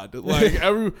God. Like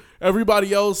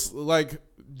everybody else, like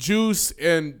Juice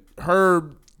and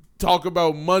Herb talk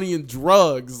about money and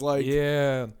drugs. Like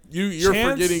Yeah. you're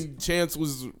Chance forgetting Chance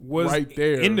was Was right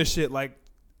there in the shit. Like,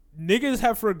 niggas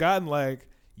have forgotten, like,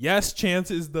 yes,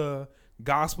 Chance is the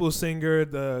gospel singer,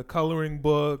 the coloring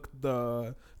book,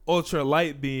 the ultra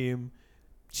light beam.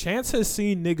 Chance has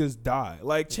seen niggas die.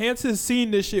 Like, Chance has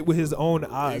seen this shit with his own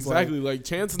eyes. Exactly. Like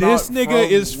Chance. this not nigga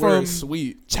is where from it's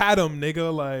sweet. Chatham,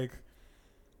 nigga. Like,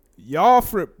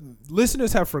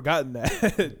 listeners have forgotten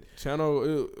that.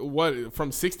 Channel what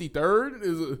from 63rd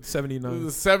is it 79.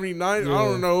 79? Yeah. I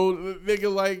don't know,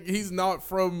 nigga. Like he's not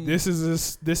from. This is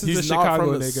a he's not Chicago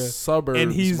from the nigga, suburbs,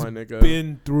 and he's my nigga.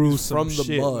 been through He's some from the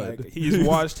shit. mud. Like, he's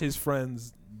watched his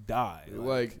friends die.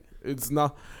 Like it's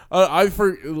not.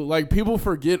 Like people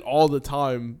forget all the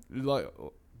time. Like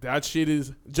that shit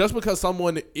is just because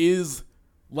someone is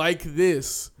like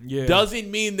this Yeah. doesn't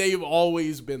mean they've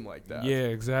always been like that. Yeah,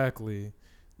 exactly.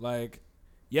 Like,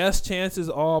 yes, Chance is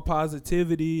all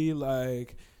positivity.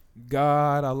 Like,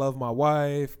 God, I love my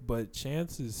wife, but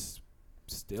Chance is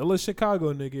still a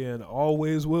Chicago nigga and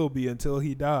always will be until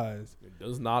he dies. It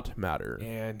does not matter.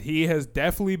 And he has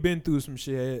definitely been through some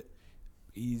shit.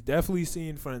 He's definitely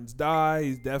seen friends die.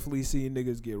 He's definitely seen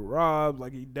niggas get robbed.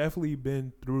 Like, he definitely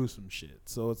been through some shit.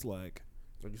 So it's like,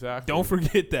 Exactly. don't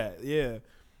forget that. Yeah.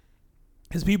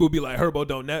 His people be like,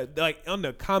 Herbo, like, on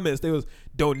the comments, they was,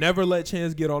 don't never let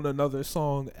Chance get on another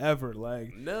song ever.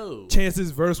 Like, No.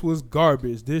 Chance's verse was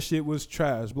garbage. This shit was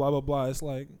trash. Blah, blah, blah. It's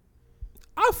like,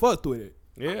 I fucked with it.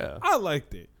 Yeah. I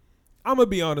liked it. I'm going to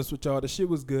be honest with y'all. The shit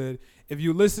was good. If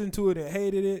you listened to it and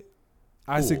hated it,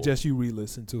 I Cool. suggest you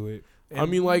re-listen to it. I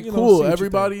mean, like, you know, cool. see what you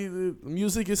Everybody, the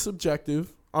music is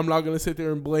subjective. I'm not gonna sit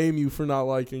there and blame you for not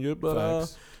liking it, think. but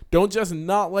Facts. don't just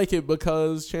not like it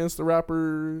because Chance the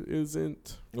Rapper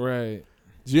isn't Right.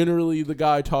 generally the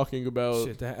guy talking about.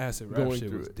 Shit, that acid rap going shit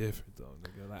through was it. different, though,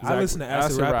 nigga. Like, I Exactly. listened to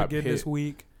acid, Acid rap rap again hit. this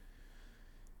week.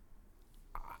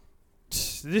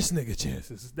 This nigga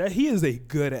Chances, that he is a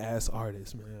good ass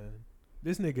artist, man.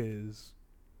 This nigga is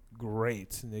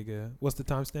great, nigga. What's the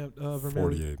timestamp? Vermelli?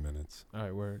 48 minutes. All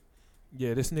right, word.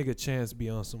 Yeah, this nigga Chance be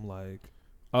on some like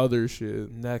Other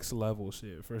shit, next level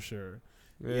shit for sure.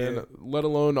 and Yeah. let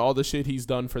alone all the shit he's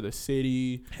done for the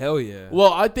city. Hell yeah.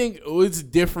 Well, I think it's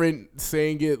different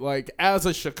saying it like as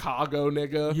a Chicago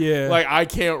nigga. Yeah. Like I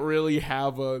can't really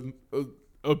have a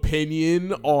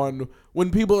opinion on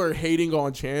when people are hating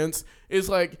on Chance. It's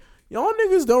like y'all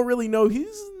niggas don't really know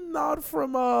he's not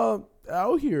from out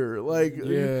here. Like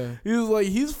Yeah.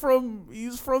 he's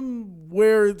from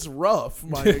where it's rough,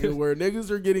 my nigga, where niggas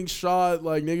are getting shot,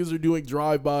 like niggas are doing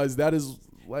drive-bys. That is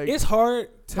like It's hard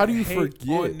to How do you hate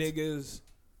forget? on niggas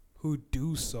who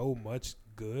do so much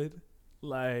good.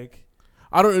 Like,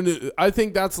 I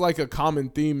think that's like a common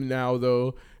theme now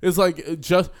though. It's like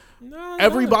just no,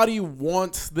 everybody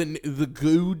wants the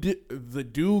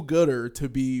do-gooder to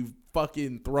be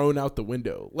fucking thrown out the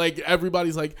window. Like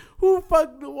everybody's like,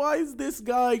 why is this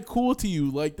guy cool to you?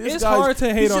 Like this It's guy's hard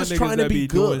to hate he's on just niggas trying to that be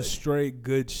doing good. straight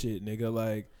good shit, nigga.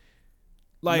 Like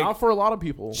Not for a lot of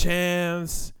people.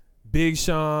 Chance, Big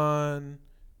Sean,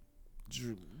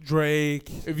 Drake.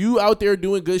 If you out there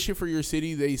doing good shit for your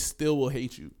city, they still will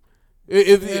hate you.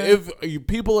 If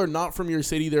people are not from your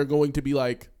city, they're going to be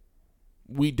like,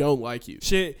 we don't like you.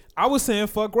 Shit, I was saying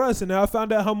fuck Russ, and now I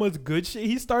found out how much good shit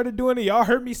he started doing. And y'all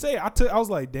heard me say it. I was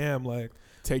like, damn, like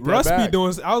Take that Russ back. be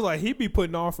doing. I was like, he be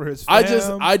putting on for his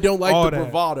fam. I don't like all the that.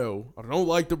 bravado. I don't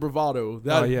like the bravado.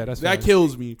 That, Oh, yeah, that's that facts.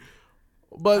 kills me.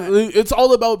 But it's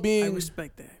all about I being.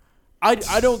 respect that.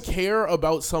 I don't care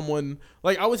about someone.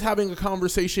 Like I was having a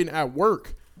conversation at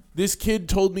work. This kid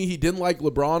told me he didn't like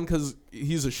LeBron because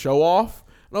he's a show off.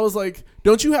 And I was like,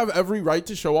 don't you have every right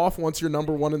to show off once you're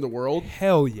number one in the world?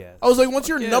 Hell yes. I was like, once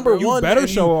you're yeah, number bro. one, You better and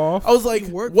show off. I was like, You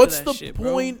work for what's that the shit,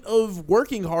 bro. point of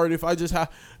working hard if I just have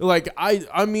like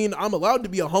I mean I'm allowed to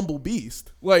be a humble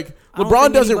beast. Like I don't LeBron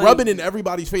think doesn't rub it anybody- in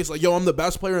everybody's face like, yo, I'm the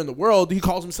best player in the world. He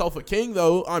calls himself a king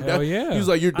though. Hell yeah. He's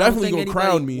like, you're I don't definitely think gonna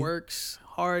crown anybody me. Works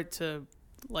hard to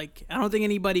like. I don't think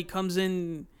anybody comes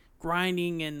in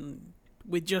grinding and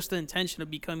with just the intention of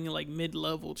becoming like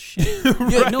mid-level shit.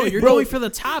 Yeah, No, you're bro. going for the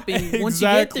top, and once you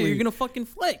get Exactly. there, you're gonna fucking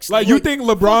flex. Like you think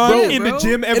LeBron Fuck yeah, in bro. the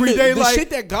gym And every day? the Like shit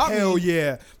that got hell me.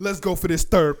 yeah, let's go for this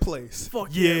third place. Fuck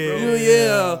yeah, bro.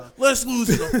 Yeah, let's lose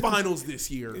in the finals this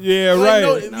year. Yeah, Like,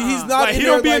 right. no, Nah. he's not. Like in he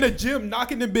there don't be in like, the gym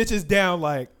knocking them bitches down.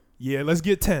 Like yeah, let's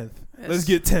get 10th. Let's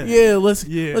Yes. get 10th. Yeah,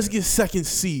 Yeah. let's get second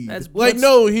seed. That's like blood-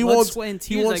 no, he blood, wants sweat, and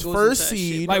he tears wants that goes first into that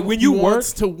shit, seed. Like, bro. when he you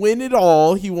wants to win it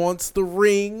all. He wants the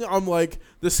ring. I'm like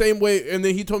the same way. And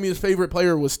then he told me his favorite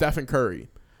player was Stephen Curry.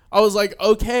 I was like,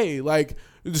 okay, like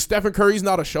Stephen Curry's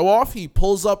not a show off. He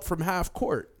pulls up from half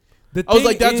court. The I was thing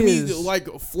like, that's me is- like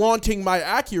flaunting my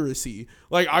accuracy.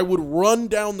 Like I would run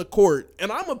down the court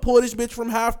and I'm gonna pull this bitch from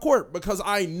half court because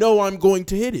I know I'm going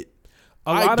to hit it. a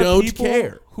I lot don't of people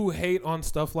care. who hate on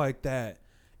stuff like that,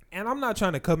 and I'm not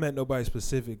trying to come at nobody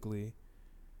specifically,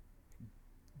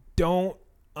 don't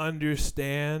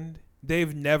understand.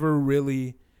 They've never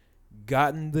really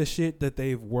gotten the shit that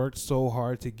they've worked so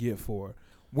hard to get for.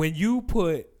 When you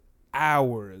put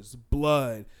hours,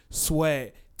 blood,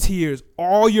 sweat, tears,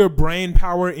 all your brain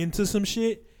power into some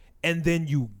shit, and then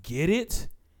you get it,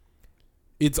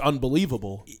 It's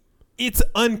unbelievable. it's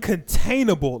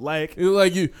uncontainable. Like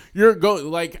Like you're going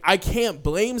like I can't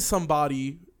blame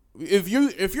somebody if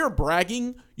you're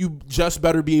bragging, you just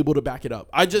better be able to back it up.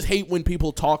 I just hate when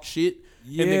people talk shit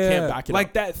and they can't back it like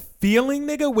up. that feeling,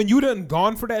 nigga, when you done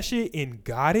gone for that shit and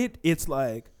got it, it's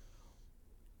like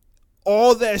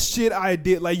all that shit I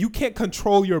did, like you can't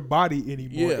control your body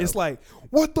anymore. Yeah. It's like,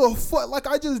 what the fuck? Like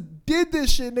I just did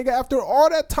this shit, nigga, after all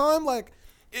that time. Like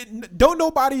don't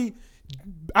nobody,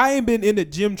 I ain't been in the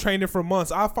gym training for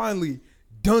months. I finally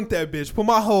dunked that bitch, put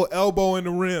my whole elbow in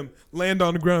the rim, land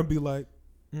on the ground, be like,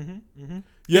 Yep. and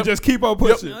just keep on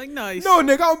pushing. Like, nice. No,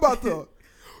 nigga, I'm about to.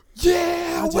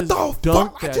 Yeah, I what just the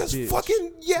dunked fuck? I that just bitch.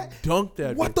 fucking Dunk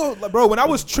that. What bitch. the like, bro? When I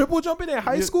was triple jumping in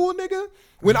high Yeah. school, nigga,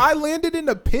 when I landed in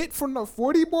the pit from the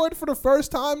 40 board for the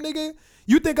first time, nigga,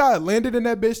 you think I landed in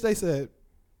that bitch? They said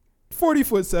 40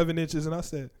 foot 7 inches, and I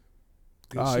said,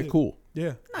 good All right, shit. cool.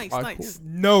 Nice, Alright, nice.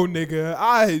 No, nigga,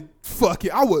 I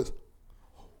was.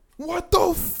 What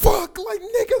the fuck? Like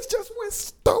niggas just went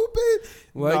stupid.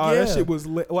 Like, Nah, yeah. that shit was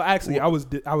lit. Well, actually, I was.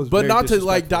 But very not to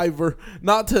like disrespectful.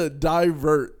 not to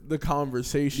divert the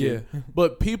conversation. Yeah.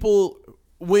 But people,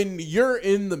 when you're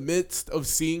in the midst of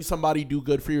seeing somebody do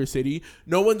good for your city,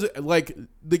 no one's like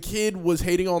the kid was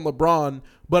hating on LeBron,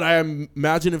 but I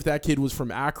imagine if that kid was from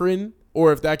Akron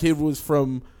or if that kid was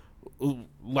from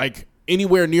like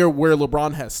anywhere near where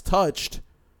LeBron has touched.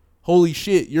 Holy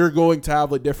shit, you're going to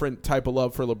have a different type of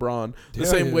love for LeBron. The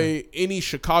Hell same yeah. way any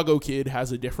Chicago kid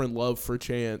has a different love for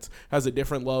Chance, has a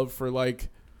different love for like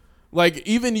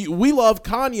even we love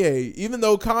Kanye, even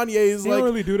though Kanye is He like don't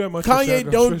really do that much. for Kanye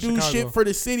Chicago- don't for do Chicago. shit for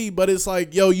the city, but it's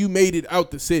like, yo, you made it out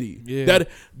the city. Yeah.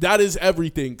 That is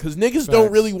everything. Cause niggas don't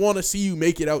Facts. really want to see you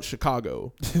make it out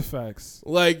Chicago. Facts.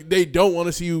 Like they don't want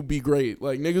to see you be great.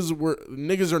 Like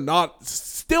niggas are not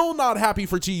still not happy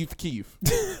for Chief Keef.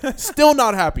 Still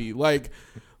not happy. Like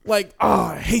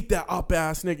I hate that up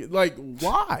ass nigga. Like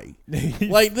why?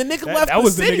 Like the nigga left. That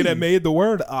was the city. nigga that made the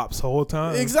word ops the whole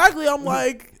time. Exactly. I'm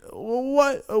like,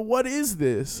 what is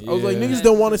this? I was like, Yeah. niggas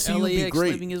don't want to see you LAX be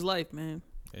great. living his life, man.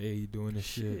 Hey, he doing this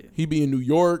shit. He be in New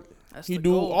York. That's He the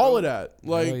do goal, all bro. of that.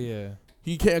 Like Hell yeah.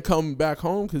 he can't come back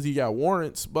home because he got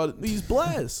warrants, but he's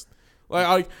blessed.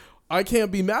 Like I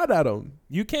can't be mad at him.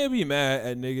 You can't be mad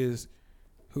at niggas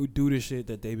who do the shit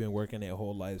that they've been working their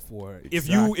whole life for.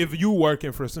 Exactly. If you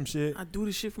working for some shit, I do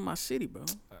this shit for my city, bro.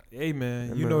 hey man,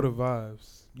 Hey, you know the man.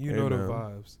 vibes. You Hey, know the man.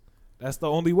 vibes. That's the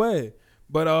only way.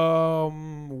 But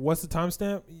what's the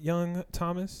timestamp, young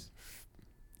Thomas?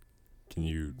 Can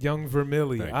you? Young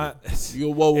Vermilly. Thank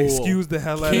You whoa. Excuse the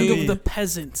hell out of King me. of the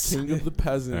peasants. King of the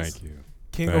peasants. Thank you.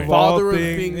 King Thank of you. all Father of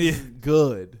things. things Yeah.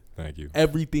 good. Thank you.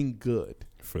 Everything good.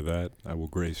 For that, I will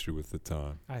grace you with the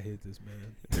time. I hate this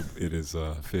man. It is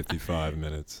 55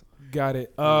 minutes. Got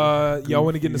it. Y'all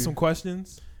want to get into Goofy. some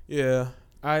questions? Yeah.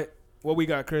 What we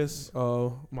got, Chris?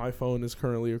 My phone is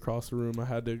currently across the room. I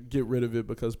had to get rid of it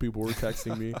because people were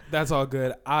texting me. That's all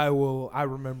good. I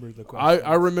remember the question.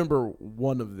 I remember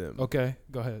one of them. Okay,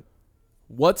 go ahead.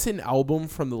 What's an album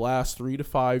from the last 3 to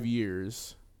 5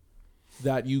 years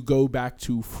that you go back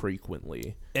to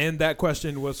frequently? And that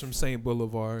question was from Saint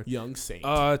Boulevard. Young Saint.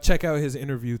 Check out his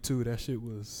interview too. That shit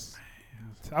was.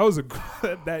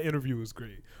 That interview was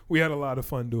great. We had a lot of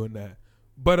fun doing that.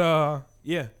 But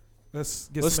yeah, let's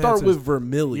start answers. with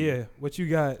Vermilion. Yeah, what you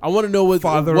got? I want to know what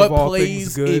Father of all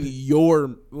plays things good. in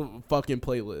your fucking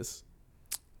playlist.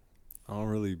 I don't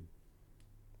really.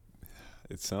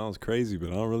 It sounds crazy, but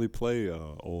I don't really play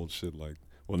old shit like.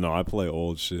 Well, no, I play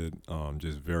old shit,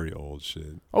 just very old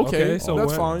shit. Okay, so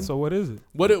that's what, fine. So what is it?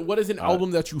 What is an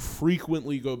album that you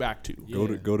frequently go back to?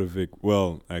 Yeah. Go to Vic.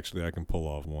 Well, actually, I can pull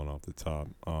off one off the top.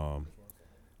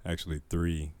 Actually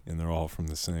 3, and they're all from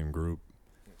the same group.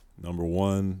 Number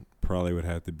 1 probably would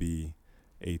have to be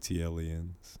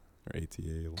ATLians or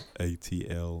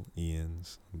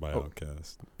ATLians by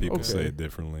Outkast. People say it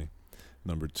differently.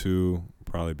 Number 2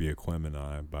 probably be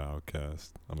Aquemini by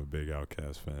Outkast. I'm a big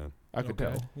Outkast fan. I could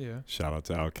tell. Yeah. Shout out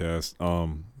to Outkast.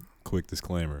 Quick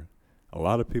disclaimer. A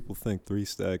lot of people think 3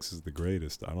 Stacks is the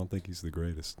greatest. I don't think he's the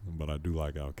greatest, but I do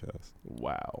like Outkast.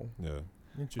 Wow. Yeah.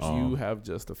 Interesting. You have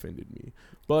just offended me.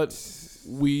 But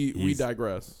we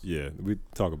digress. Yeah, we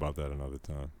talk about that another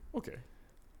time. Okay.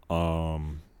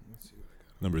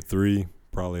 Number 3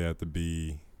 probably have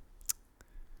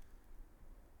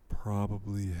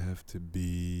to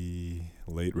be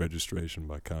Late Registration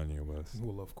by Kanye West.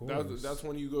 Well, of course. That's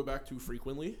one you go back to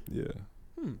frequently? Yeah.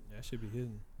 That should be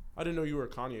hidden. I didn't know you were a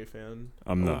Kanye fan.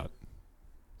 I'm not.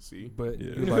 See? But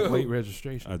Yeah. you like Late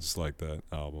Registration. I just like that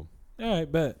album. All right,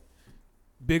 bet.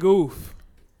 Big oof.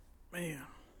 Man.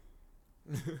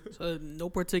 So no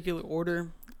particular order.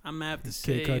 I'm gonna have to Kid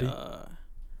say, Cudi?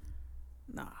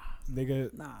 nah.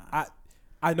 Nigga, Nah.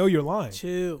 I know you're lying.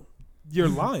 Chill. You're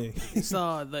lying.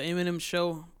 Saw the Eminem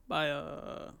show by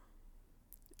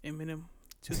Eminem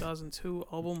 2002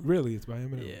 album. Really, it's by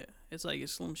Eminem. Yeah, it's like a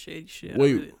Slim Shady shit.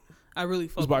 Wait. I really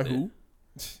It fuck was by with who?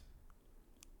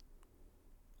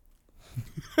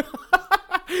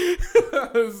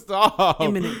 Stop.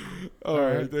 Eminem. All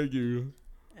right, thank you.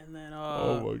 And then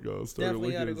Oh my god, started definitely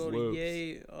licking gotta his go lips. to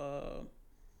Ye.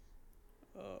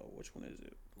 Which one is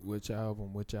it? Which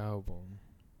album?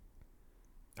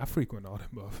 I frequent all them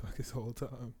motherfuckers the whole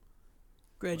time.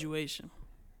 Graduation.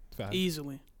 Fact.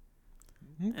 Easily.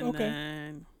 And Okay.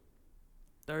 then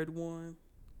third one,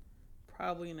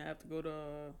 probably gonna have to go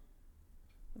to.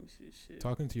 Let me see this shit.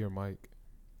 Talking to your mic.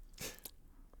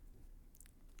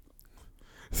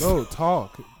 Bro,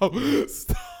 talk.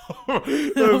 Stop.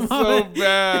 That's so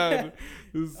bad.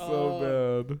 It's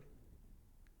so bad.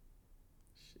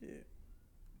 Shit.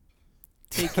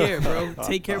 Take care, bro.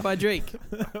 Take care by Drake.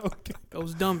 Okay.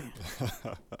 Goes dummy.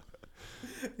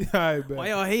 Yeah, I bet. Why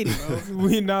y'all hating, bro?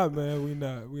 We not, man. We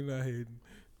not hating.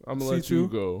 I'm gonna let you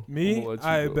go. Me? I'm gonna let you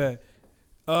I go. bet.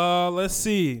 Let's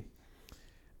see.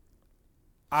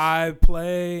 I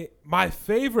play my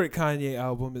favorite Kanye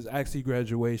album is actually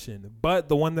Graduation, but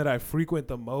the one that I frequent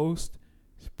the most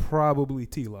is probably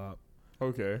T-Lop.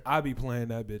 Okay. I be playing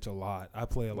that bitch a lot. I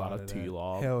play a lot of that.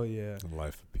 T-Lop. Hell yeah. The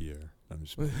Life of Pierre. I'm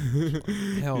just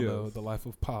Hell no. Yes. The Life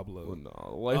of Pablo. Well,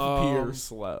 no, Life of Pierre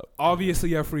slept.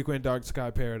 Obviously, I frequent Dark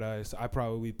Sky Paradise. I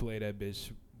probably play that bitch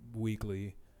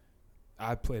weekly.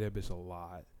 I play that bitch a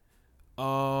lot.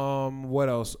 What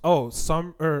else? Oh,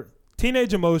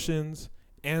 Teenage Emotions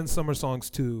and Summer Songs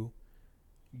 2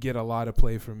 get a lot of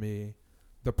play for me.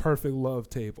 The Perfect Love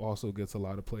tape also gets a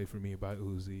lot of play for me by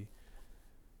Uzi.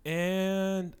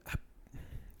 And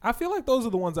I feel like those are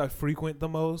the ones I frequent the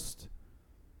most.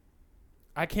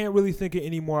 I can't really think of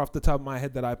any more off the top of my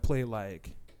head that I play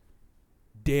like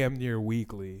damn near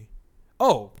weekly.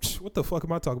 Oh, what the fuck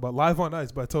am I talking about? Live on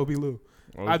Ice by Toby Lou.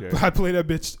 Okay. I play that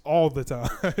bitch all the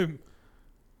time.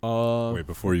 Wait,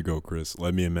 before you go, Chris,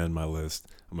 let me amend my list.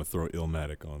 I'm going to throw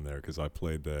Illmatic on there because I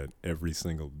played that every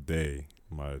single day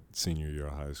my senior year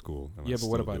of high school. And Yeah, I but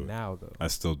what still about do it. now though? I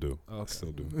still do. Okay. I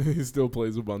still do. He still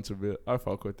plays a bunch of it. I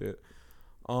fuck with it.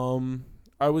 I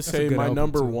would That's a say good my album,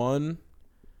 number too. one,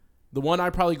 the one I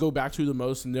probably go back to the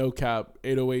most, no cap,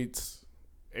 808s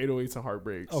and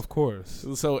Heartbreaks. Of course.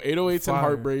 So 808s and Fire.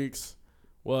 Heartbreaks,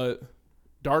 what?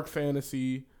 Dark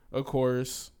Fantasy, of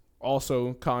course.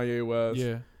 Also Kanye West.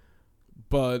 Yeah.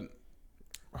 But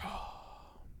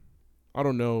I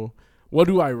don't know. What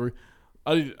do I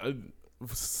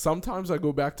sometimes I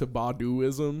go back to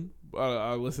Baduism.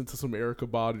 I listen to some Erykah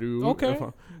Badu. Okay.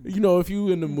 If you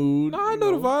in the mood. No, I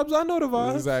know the vibes. I know the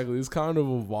vibes. Exactly. It's kind of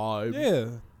a vibe.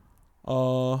 Yeah,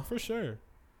 for sure.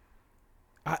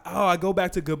 I go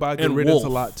back to Goodbye Good And Riddance Wolf. a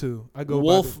lot too. I go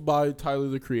Wolf by Tyler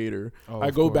the Creator. Oh, I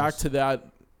of go back course. to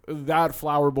that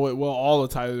Flower Boy. Well, all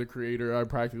of Tyler the Creator I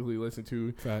practically listen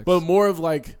to. Facts. But more of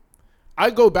like, I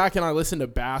go back and I listen to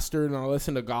Bastard and I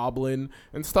listen to Goblin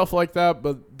and stuff like that,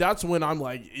 but that's when I'm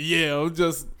like, yeah, I'm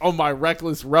just on my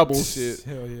reckless rebel shit.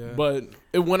 Hell yeah. But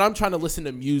when I'm trying to listen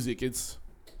to music, it's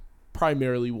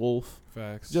primarily Wolf.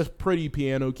 Facts. Just pretty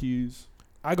piano keys.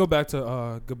 I go back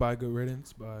to Goodbye Good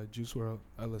Riddance by Juice WRLD.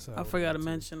 I listen. I forgot to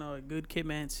mention Good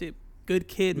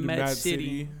Kid, Mad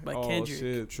City by Kendrick.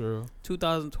 Shit. True.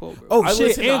 2012. Bro. Oh I shit,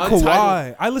 listen to and Untitled.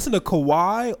 Kawhi. I listen to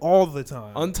Kawhi all the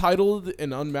time. Untitled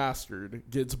and Unmastered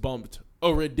gets bumped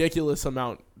a ridiculous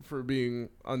amount for being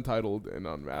Untitled and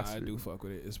I Unmastered. do fuck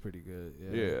with it. It's pretty good.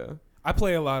 Yeah. I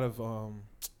play a lot of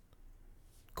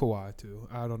Kawhi too.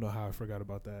 I don't know how I forgot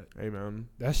about that. Hey, man.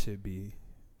 That should be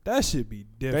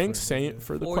different. Thanks, Saint, nigga.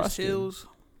 for the Forest question. Hills.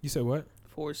 You said what?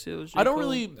 Forest Hills. I don't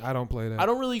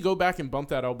really go back and bump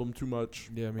that album too much.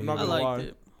 Yeah, me I'm not I gonna lie. liked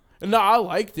it. No, I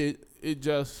liked it. It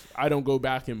just I don't go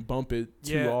back and bump it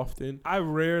too Yeah. often. I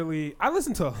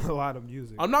listen to a lot of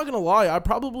music. I'm not gonna lie. I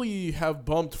probably have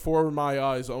bumped For My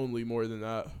Eyes Only more than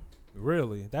that.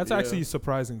 Really? That's Yeah. actually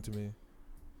surprising to me.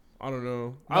 I don't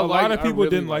know. A lot of people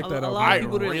didn't like A that album. lot I of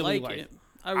people didn't really like like it.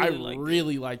 I I really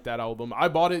really, liked it. liked that album. I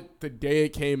bought it the day it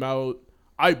came out.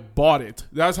 I bought it.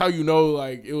 That's how you know,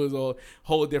 like, it was a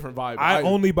whole different vibe. I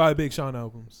only buy Big Sean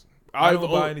albums. I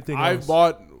don't buy anything I've else.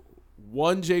 bought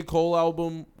one J. Cole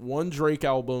album, one Drake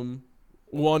album,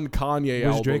 one Kanye Which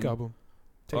album. Drake album?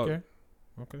 Take Uh, Care.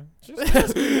 Okay.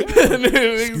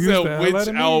 Nigga Excuse said, the hell which out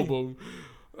of me. album?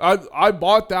 I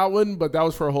bought that one, but that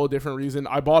was for a whole different reason.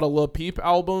 I bought a Lil Peep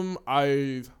album.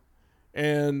 I've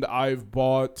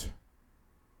bought.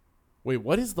 Wait,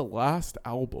 what is the last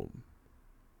album?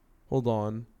 Hold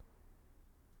on.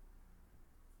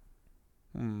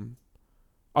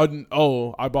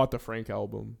 I bought the Frank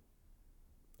album.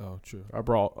 Oh, true. I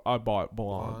bought Blonde.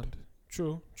 Blonde.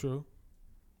 True.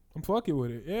 I'm fucking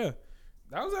with it. Yeah.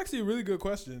 That was actually a really good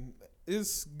question.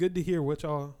 It's good to hear what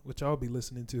y'all be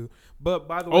listening to. But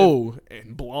by the way, Oh,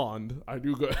 and Blonde. I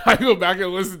go back and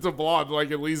listen to Blonde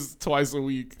like at least twice a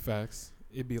week. facts.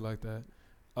 It'd be like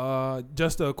that.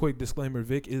 Just a quick disclaimer: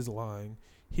 Vic is lying.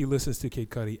 He listens to Kid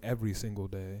Cudi every single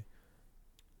day.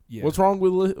 Yeah. What's wrong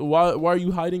with why are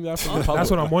you hiding that from the public? That's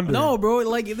what I'm wondering. No, bro.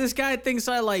 Like this guy thinks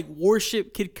I like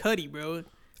worship Kid Cudi, bro.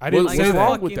 I didn't What's say like, that.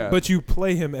 wrong with that? But you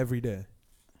play him every day.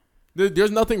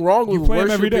 There's nothing wrong You with play 'em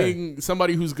every day. worshiping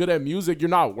somebody who's good at music. You're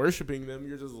not worshiping them.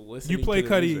 You're just listening. You play to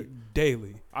their Cudi music.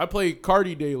 daily. I play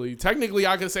Cardi daily. Technically,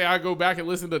 I could say I go back and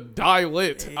listen to Die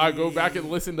Lit. I go back and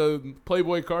listen to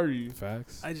Playboy Cardi.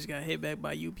 Facts. I just got hit back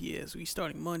by UPS. We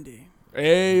starting Monday.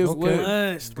 Hey, it's Okay. lit.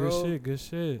 Blessed, Good bro. shit. Good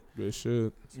shit. Good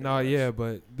shit. Nah, yeah,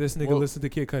 but this nigga Well- listens to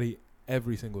Kid Cudi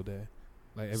every single day.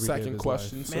 Like every day of Second his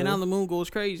question. life. Man sir. on the Moon goes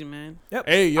crazy, man. Yep.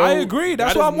 Hey, yo, I agree.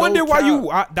 That's that why is I'm no wondering why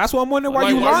cap. you. That's why I'm wondering why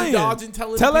Like, you why lying. dodging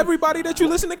telling Tell people- everybody that you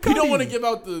listen to Cudi. You don't want to give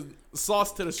out the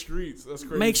sauce to the streets. That's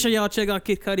crazy. Make sure y'all check out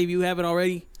Kid Cudi if you haven't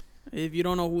already. If you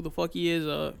don't know who the fuck he is,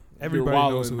 Everybody You're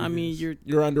knows wildin'. who I he mean is.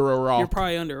 you're under a rock.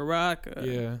 probably under a rock.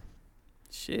 Yeah.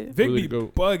 Shit. Vic Really be go.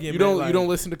 bugging. You man, don't. like, You don't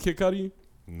listen to Kid Cudi?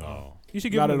 No, You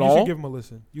should give Not him. at You all? should give him a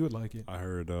listen. You would like it. I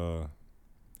heard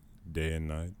Day and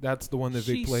Night. That's the one that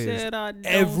Vic She plays. said I don't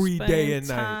every spend day and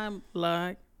night. time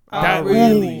like That- I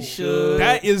really ooh, should.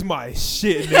 That is my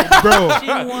shit, nigga, bro.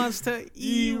 She wants to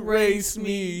erase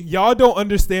me. Y'all don't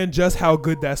understand just how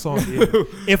good that song is.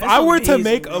 If That's I were to amazing,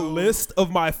 make a bro. list of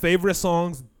my favorite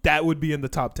songs, that would be in the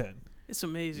top 10. It's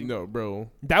amazing. No, bro.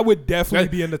 That would definitely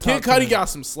That- be in the top Kid 10. Cudi got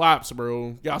some slaps,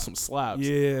 bro. Got some slaps.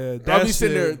 Yeah, I'll that be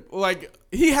sitting there shit. like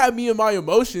he had me in my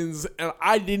emotions, and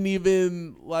I didn't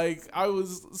even like. I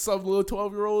was some little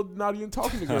 12-year-old not even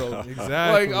talking to girl.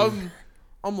 Exactly. Like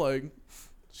I'm like,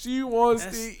 she wants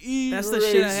That's- to eat. That's the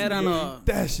shit I had on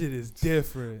That shit is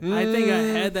different. I think I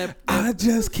had that. I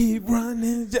just keep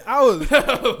running. I was,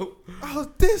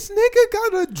 this nigga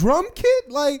got a drum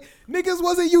kit? Like, niggas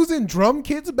wasn't using drum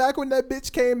kits back when that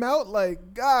bitch came out?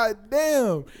 Like, god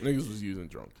damn. Niggas was using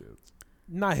drum kits.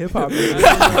 Not hip hop I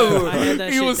niggas. had that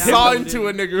He shit was downloaded. signed to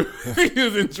a nigga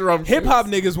using drum kits. Hip hop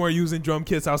niggas weren't using drum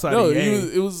kits outside No, of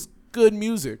the it was good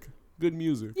music. Good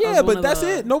music. Yeah, was one but of that's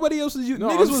the- it. Nobody else was using. No,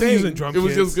 Niggas I'm was saying using drum it kits.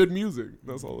 was just good music.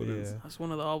 That's all it is. Yeah. That's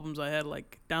one of the albums I had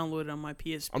like downloaded on my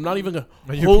PSP. I'm not even gonna.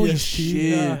 On your Holy PSP, shit,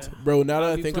 yeah. bro! Now that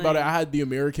I'll I be think about it, playing- I had the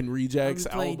American Rejects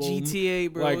playing album.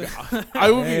 GTA, bro. Like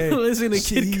I would be. Hey, Listen to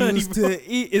she Kid Cudi, used bro. to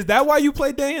eat. Is that why you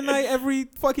play day and night every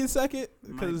fucking second?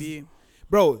 Might be.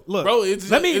 Bro, look, Bro, it's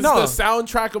Let me- it's no. the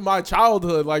soundtrack of my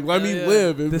childhood. Like, let me Yeah.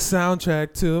 live. the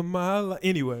soundtrack to my life.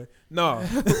 Anyway, no.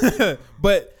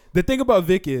 But the thing about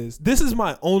Vic is, this is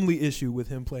my only issue with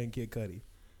him playing Kid Cudi.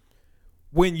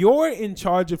 When you're in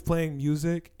charge of playing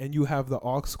music and you have the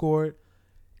aux cord,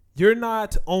 you're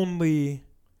not only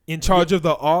in charge of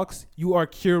the aux, you are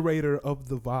curator of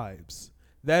the vibes.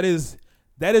 That is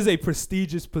a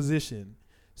prestigious position.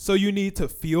 So you need to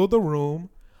feel the room,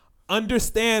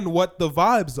 understand what the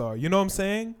vibes are. You know what I'm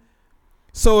saying?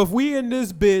 So if we in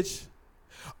this bitch,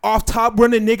 off top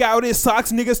running nigga out his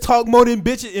socks, niggas talk more than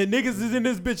bitches, and niggas is in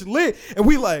this bitch lit, and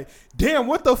we like, damn,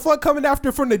 what the fuck coming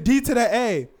after from the D to the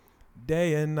A?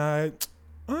 Day and night.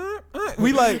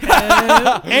 We like,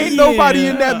 ain't nobody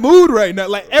in that mood right now.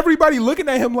 Like everybody looking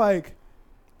at him like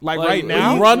right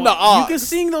now. Run the aux. You can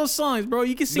sing those songs, bro.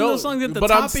 You can sing those songs at the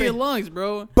top of your lungs,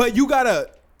 bro. But you gotta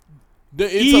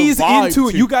it's ease into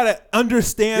it. You gotta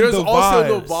understand There's the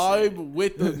also vibes. the vibe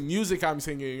with the music I'm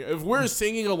singing. If we're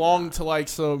singing along to like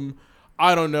some,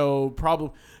 I don't know,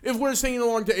 probably. If we're singing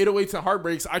along to 808s and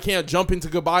Heartbreaks, I can't jump into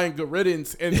Goodbye and Good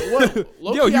Riddance. And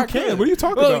Yo, you can. What are you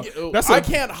talking about? I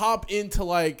can't hop into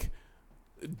like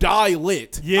Die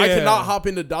Lit. Yeah. I cannot hop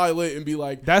into Die Lit and be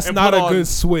like, That's and not put a on- good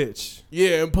switch.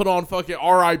 Yeah, and put on fucking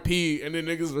R.I.P. and then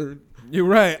niggas are You're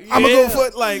right. Yeah. I'm gonna go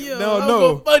for like Yo, no. I'm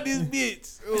gonna fuck this bitch.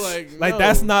 Like no.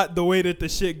 that's not the way that the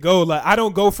shit go. Like I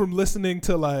don't go from listening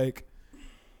to like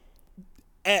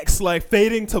X like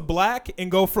fading to black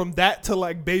and go from that to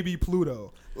like Baby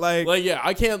Pluto. Like yeah,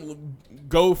 I can't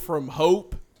go from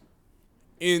Hope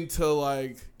into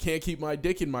like can't keep my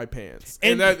dick in my pants.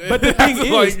 and that, but the thing is,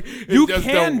 like, you just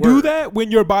can don't do work. that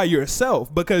when you're by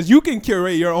yourself because you can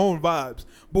curate your own vibes.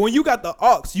 But when you got the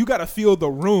aux, you gotta feel the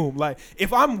room. Like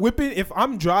if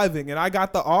I'm driving and I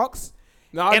got the aux,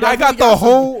 No, and I got definitely the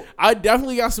whole. I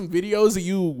definitely got some videos of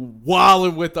you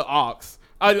wilding with the aux.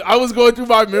 I was going through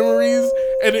my memories,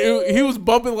 and he was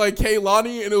bumping like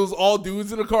Kaylani, and it was all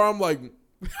dudes in the car. I'm like,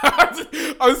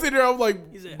 I was sitting there. I'm like,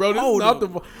 said, bro, this is hold not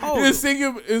him, the. hold He's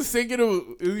singing. He's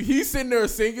sitting there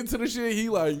singing to the shit. He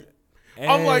like.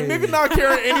 I'm like, nigga, not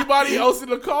carrying anybody else in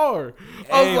the car.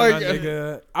 I was like, my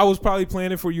nigga, I was probably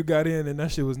planning for you got in, and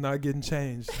that shit was not getting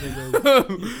changed.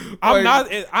 Nigga. I'm like,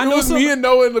 not. I it know was some, me and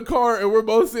Noah in the car, and we're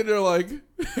both sitting there like.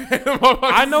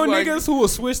 I know like, niggas who will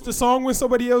switch the song when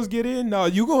somebody else get in. No,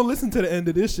 you gonna listen to the end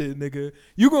of this shit, nigga.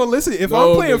 You gonna listen. If No,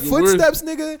 I'm playing nigga, footsteps,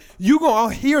 nigga, you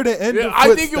gonna hear the end Yeah, of I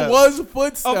footsteps. think it was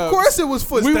Footsteps. Of course it was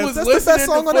footsteps. We was That's the listening best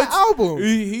song to on the album.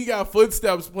 He got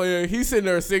Footsteps playing. He's sitting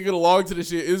there singing along to the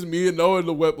shit. It's me and Noah in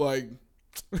the whip like,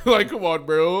 like come on,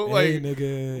 bro. Like, Hey,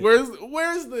 nigga.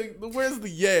 where's the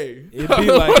yay? It'd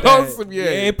be like Put on that. some Yeah,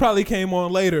 yay. it probably came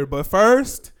on later, but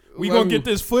first we Let gonna me- get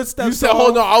this footsteps. You said, song.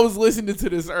 hold on, I was listening to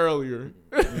this earlier.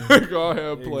 Go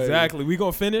ahead, play. Exactly. We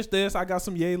gonna finish this. I got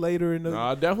some yay later in the.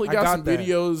 Nah, I definitely I got, got some that.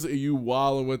 videos of you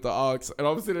wilding with the aux, and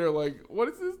I'm sitting there like, what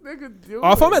is this nigga doing?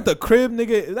 Oh, if I'm at the crib,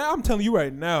 nigga, I'm telling you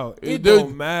right now, it Dude,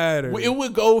 don't matter. It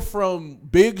would go from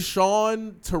Big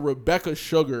Sean to Rebecca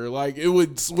Sugar. Like, it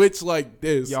would switch like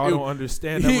this. Y'all don't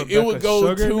understand that Rebecca It would go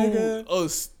Sugar, to nigga.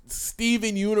 a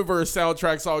Steven Universe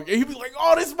soundtrack song. And he'd be like,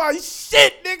 oh, this is my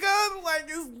shit, nigga. Like,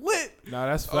 it's lit. Nah,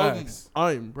 that's facts.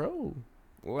 Bro.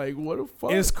 Like, what the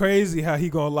fuck? It's crazy how he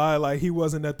gonna lie like he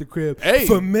wasn't at the crib. Hey.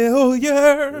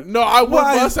 Familiar. No, I would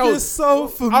Why bust is out. this so I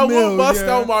familiar? would bust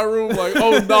out my room like,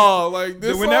 oh, nah. Like,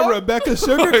 this when that song? Rebecca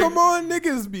Sugar Like, come on,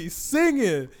 niggas be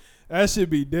singing. That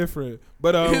should be different.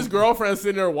 But his girlfriend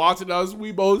sitting there watching us.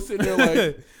 We both sitting there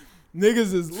like,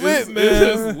 niggas is lit, man. It's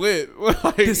just lit.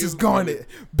 Like, This is it's Garnet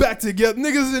back together.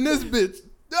 Niggas in this bitch.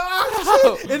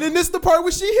 Ah, shit. And then this the part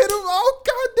where she hit him. Oh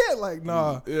goddamn! Like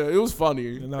nah, Yeah, it was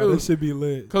funny. nah, It was- this should be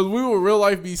lit. Cause we would real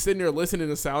life be sitting there listening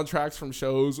to soundtracks from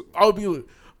shows. I was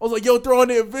like, yo, throw on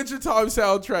the Adventure Time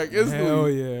soundtrack. Instantly. Hell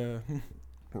yeah,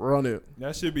 Run it.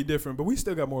 that should be different. But we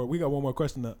still got more. We got one more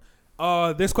question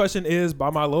up. This question is by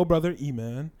my little brother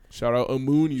E-Man. Shout out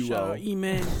Amun Shout out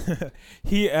E-Man.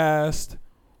 He asked,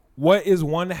 "What is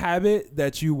one habit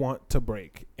that you want to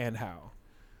break and how?"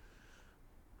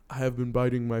 I have been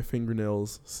biting my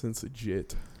fingernails since a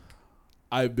jit.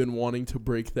 I've been wanting to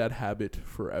break that habit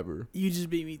forever. You just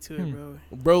beat me to it, bro.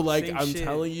 Bro, like, Same I'm shit.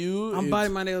 telling you. I'm it's-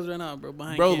 biting my nails right now, bro.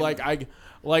 Behind Bro, camera.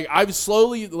 I've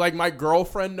slowly, like, my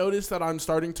girlfriend noticed that I'm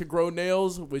starting to grow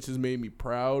nails, which has made me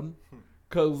proud.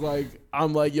 Cause like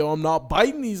I'm like, yo, I'm not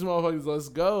biting these motherfuckers. Let's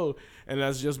go. And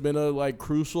that's just been a like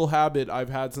crucial habit I've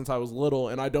had since I was little.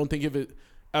 And I don't think of it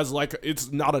as like it's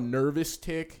not a nervous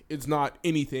tick. It's not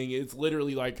anything. It's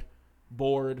literally like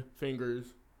bored fingers,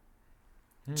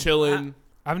 chilling.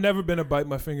 I've never been a bite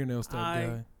my fingernails type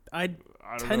guy. I I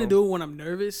don't tend know. to do it when I'm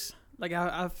nervous. Like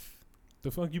I've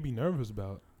The fuck you be nervous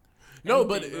about? No,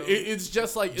 but anything, bro. it's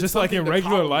just like Just like in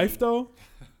regular life though.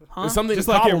 huh? It's something Just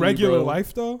to like in coddle me, regular bro.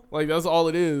 life though. Like that's all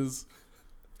it is.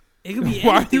 It could be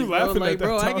Why are anything, you bro. laughing Like, at that?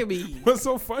 bro, I Tom? could be. What's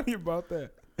so funny about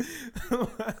that?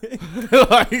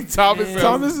 Like Thomas. Man.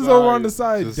 Thomas is dying. over on the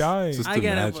side Just- dying. just I gotta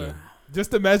have imagine.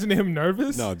 Just imagine him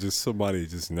nervous. No, just somebody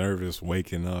just nervous,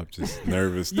 waking up, just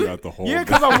nervous throughout the whole Yeah,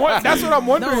 day. because that's what I'm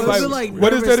wondering. No, like, it's like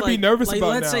what is there to nervous, be nervous like, about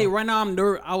let's now? say right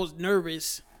now I was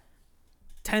nervous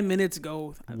 10 minutes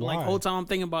ago. Why? Like whole time I'm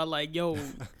thinking about like, yo,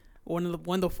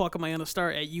 when the fuck am I gonna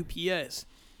start at UPS?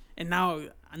 And now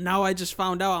I just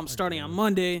found out I'm starting on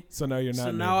Monday. So now you're not.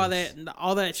 So now nervous.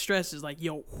 all that stress is like,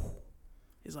 yo,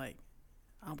 it's like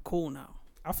I'm cool now.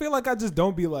 I feel like I just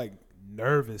don't be like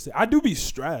nervous. I do be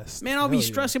stressed. Man, I'll be Hell yeah.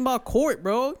 stressing about court,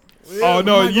 bro. Oh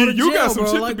no, might go to you got jail, some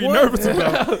bro. shit Like, to be what? nervous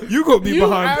about. You gonna be You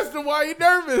behind. asked him why you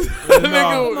nervous. No,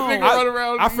 nigga run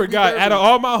around. I you be forgot. Out of nervous.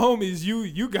 all my homies,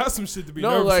 you got some shit to be No,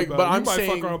 nervous like, about. but you I'm might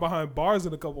saying- fuck around behind bars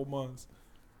in a couple months.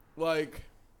 Like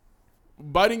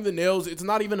biting the nails, it's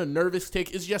not even a nervous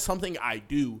tick. It's just something I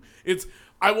do.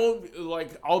 I won't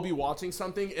like I'll be watching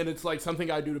something and it's like something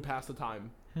I do to pass the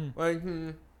time. Like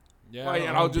Yeah, like,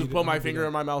 and I'll just put my finger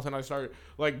in my mouth and I start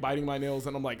like biting my nails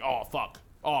and I'm like, oh fuck,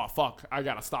 I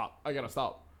gotta stop.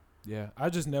 Yeah, I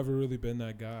just never really been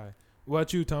that guy. What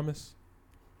about you, Thomas?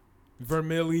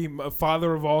 Vermilly,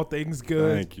 father of all things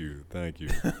good, Thank you.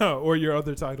 or your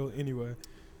other title, anyway.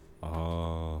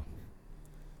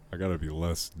 I gotta be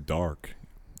less dark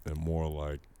and more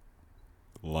like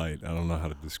light. I don't know how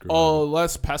to describe. Oh, it.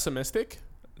 less pessimistic,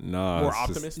 Nah, more it's just-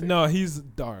 optimistic. No, he's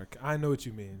dark. I know what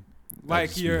you mean. I Like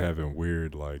just be your having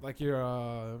weird like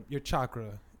your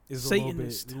chakra is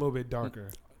Satanist. a little bit darker.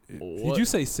 What? Did you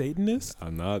say Satanist?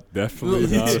 I'm not definitely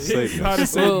not a Satanist. Not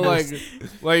a Well,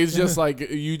 Satanist. like it's just like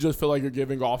you just feel like you're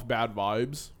giving off bad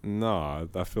vibes. No,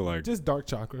 I feel like Just dark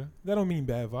chakra. That don't mean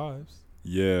bad vibes.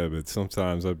 yeah, but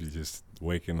sometimes I'll be just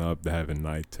waking up having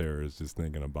night terrors, just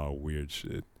thinking about weird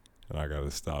shit, and I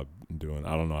gotta stop doing.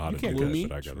 I don't know how You to can't do gloomy? that,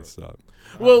 but I gotta stop.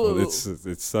 Well,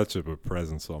 It's such a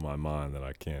presence on my mind that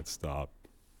I can't stop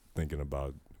thinking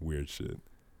about weird shit.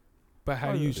 But how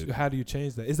Oh, do you yeah. how do you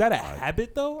change that? Is that a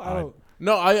habit though? I don't.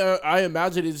 no, I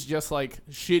imagine it's just like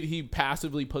shit he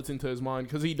passively puts into his mind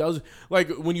because he does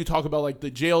like when you talk about like the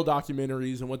jail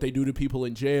documentaries and what they do to people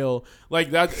in jail,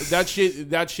 like that shit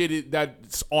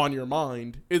that's on your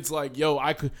mind. It's like, yo,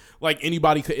 I could like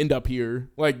anybody could end up here.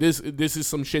 Like this is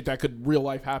some shit that could real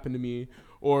life happen to me,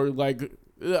 or like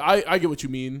I get what you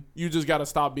mean. You just gotta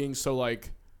stop being so like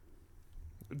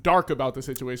dark about the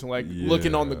situation, like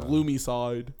looking on the Yeah. gloomy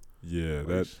side. Yeah,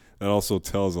 that also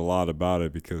tells a lot about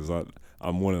it because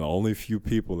I'm one of the only few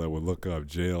people that would look up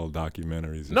jail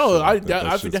documentaries. And No, shit. I-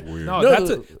 That's I- just weird. No, No,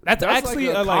 that's that's actually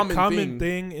like a a common thing.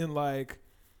 thing in like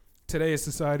today's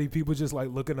society. People just like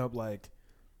looking up like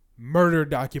murder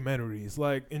documentaries,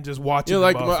 like and just watching. Yeah,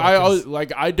 like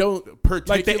motherfuckers. I don't like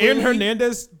particularly the Aaron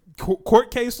Hernandez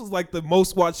court case was like the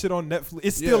most watched shit on Netflix.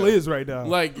 It still Yeah. is right now.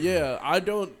 Like, yeah, I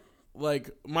don't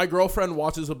like. My girlfriend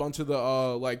watches a bunch of the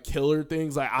like killer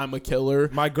things. Like, I'm a killer.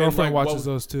 my And, girlfriend like, watches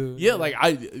those too. Yeah, like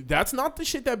that's not the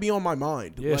shit that be on my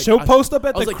mind. Yeah, Like, she'll I- post up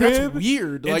at I was the like, crib. that's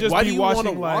weird. and Like, just why be do you want to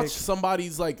watching, like- watch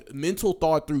somebody's like mental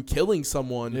thought through killing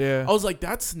someone? Yeah. I was like,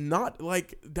 that's not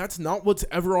what's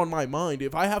ever on my mind.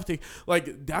 If I have to,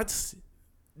 like, that's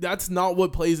not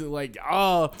what plays in like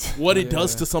what it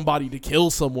does Yeah. to somebody to kill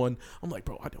someone. I'm like,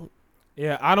 bro, I don't.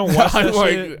 Yeah, I don't watch that Like,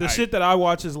 shit. The shit that I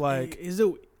watch is like Is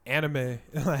it? anime.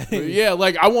 Like, Yeah,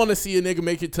 like I want to see a nigga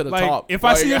make it to the like, top. if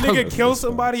I see a Like, nigga kill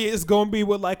somebody, it's gonna be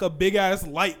with like a big ass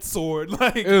light sword.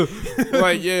 Like,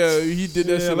 like yeah, he did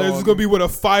that yeah, shit. like, it's on- gonna be with a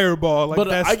fireball. Like, but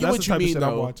that's, I get that's what the you type mean of shit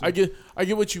I'm though. watching. I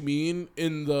get what you mean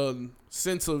in the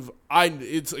sense of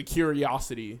it's a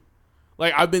curiosity.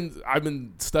 Like I've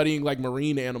been studying like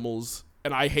marine animals.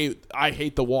 And I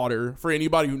hate the water. For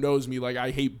anybody who knows me, like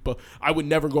I would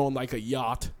never go on like a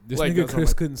yacht. This like, nigga that's not Chris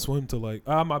my- couldn't swim to like.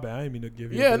 My bad. I didn't mean to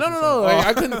give you. Yeah, a no. business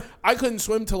on- Like I couldn't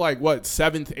swim to like what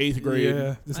 7th, 8th grade.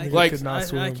 Yeah, this I- nigga like, could not I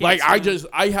swim. can't- Like swim.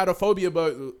 I had a phobia,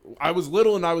 but I was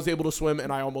little and I was able to swim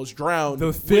and I almost drowned.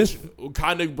 The which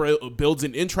kind of builds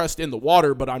an interest in the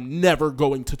water, but I'm never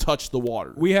going to touch the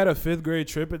water. We had a 5th grade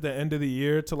trip at the end of the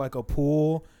year to like a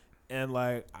pool, and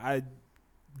like I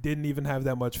didn't even have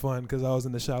that much fun because I was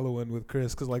in the shallow end with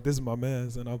Chris because like this is my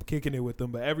man's and I'm kicking it with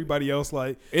them, but everybody else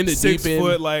like In the 6 deep end.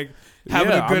 foot like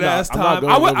having Yeah, a good ass I'm not time.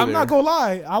 going over I'm not there. gonna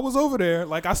lie, I was over there.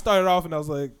 Like I started off and I was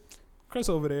like, Chris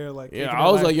over there, like Yeah, kicking I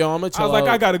it, was like, yo, I'm gonna I chill was like, out.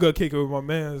 I gotta go kick it with my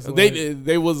man's. Like,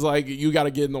 They was like, you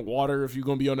gotta get in the water if you're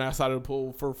gonna be on that side of the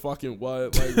pool for fucking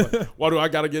what? Like, why do I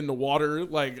gotta get in the water?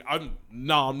 Like,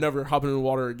 I'm never hopping in the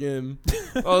water again.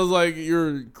 I was like,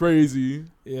 you're crazy.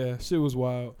 yeah, shit was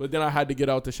wild. But then I had to get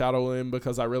out the shadow end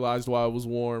because I realized why it was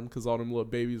warm because all them little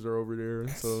babies are over there.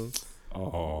 So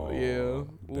Oh, Yeah.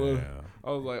 Well, damn.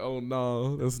 I was like, oh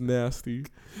no, that's nasty.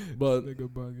 But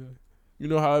Nigga bug guy. you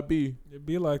know how it be. It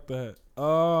be like that.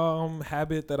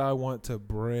 Habit that I want to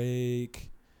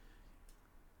break.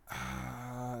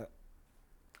 I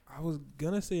was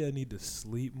gonna say I need to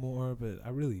sleep more, but I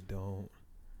really don't.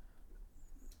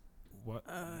 What?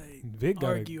 Vic got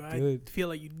Argue. a good. I feel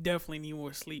like you definitely need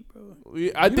more sleep, bro. I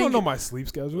You don't think know my sleep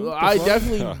schedule. What the I fuck?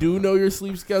 definitely do know your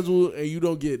sleep schedule, and you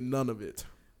don't get none of it.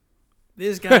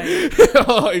 This guy, he could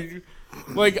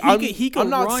I'm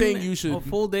not run saying you should. a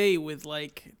full day with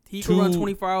like he could run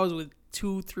 24 hours with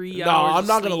 2-3 No, hours. I'm of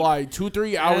not gonna sleep. lie.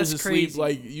 2-3 hours That's of sleep, crazy.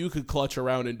 like you could clutch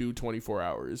around and do 24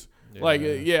 hours. Yeah. Like,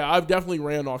 yeah, I've definitely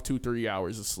ran off 2-3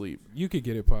 hours of sleep. You could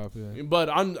get it popping. But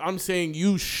I'm saying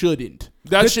you shouldn't.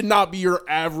 That should not be your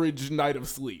average night of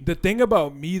sleep. The thing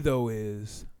about me though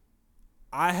is,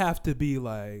 I have to be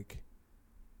like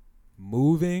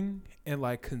moving and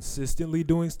like consistently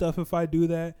doing stuff if I do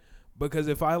that. Because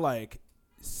if I like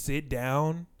sit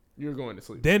down, You're going to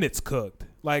sleep. then it's cooked.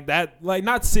 Like that, like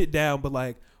not sit down, but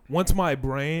like once my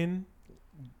brain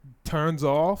turns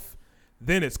off,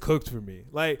 then it's cooked for me.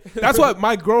 Like that's why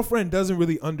my girlfriend doesn't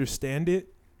really understand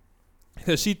it,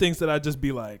 because she thinks that I just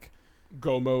be like,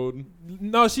 Go mode.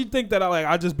 no, she think that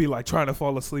I just be like trying to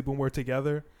fall asleep when we're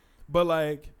together. But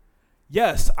like,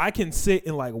 yes, I can sit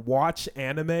and like watch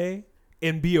anime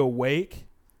and be awake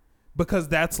because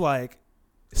that's like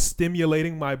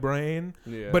stimulating my brain.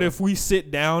 Yeah. But if we sit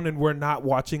down and we're not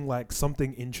watching like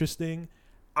something interesting,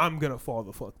 I'm gonna fall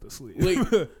the fuck to sleep.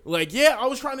 like, yeah, I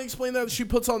was trying to explain that she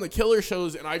puts on the killer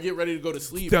shows and I get ready to go to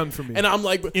sleep. Done for me. And I'm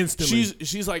like, Instantly.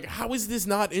 She's like, how is this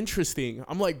not interesting?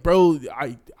 I'm like, bro,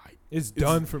 It's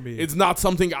done for me. it's not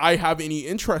something I have any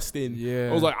interest in. Yeah.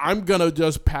 I was like, I'm gonna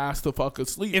just pass the fuck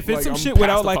asleep. If it's Like, some I'm shit passed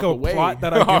without the like fuck a away. plot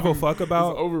that I give a fuck It's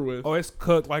about, over with. oh, it's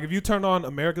cooked. Like if you turn on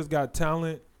America's Got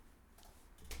Talent,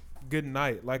 good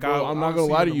night. Like Bro, I'm not I'll gonna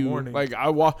see lie in to the you. morning. Like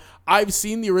I've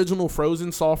seen the original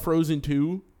Frozen, saw Frozen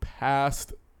 2,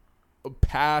 passed.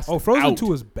 Oh, Frozen out. 2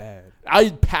 was bad. I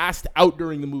passed out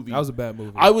during the movie. That was a bad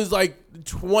movie. I was like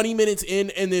 20 minutes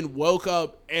in and then woke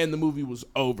up and the movie was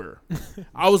over.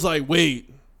 I was like,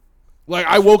 wait. Like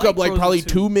I woke up like Frozen probably 2.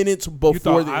 2 minutes you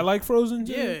before thought the I like Frozen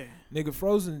 2? Yeah. Nigga,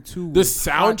 Frozen 2 the was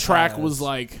hot soundtrack ass. was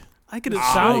like I could have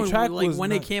Soundtrack sworn like was when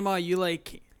not- it came out, you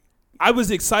like I was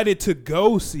excited to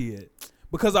go see it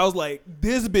because I was like,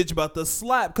 this bitch about to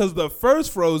slap, because the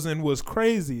first Frozen was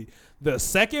crazy. The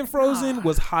second Frozen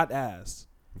was hot ass.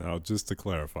 Now, just to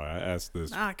clarify, I asked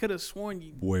this I could have sworn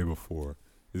you. way before.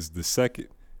 Is the second?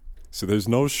 So there's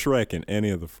no Shrek in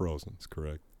any of the Frozens,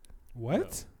 correct?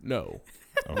 What? no.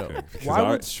 Okay. because Why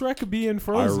would Shrek be in I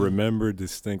Frozen? remember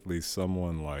distinctly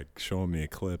someone like showing me a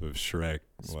clip of Shrek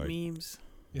It's like memes.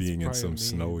 It's being in probably a some meme.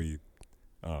 snowy.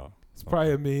 It's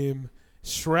probably a meme.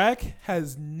 Shrek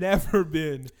has never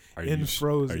been Are in you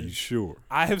Frozen. Are you sure?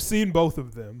 I have seen both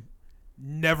of them.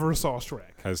 Never saw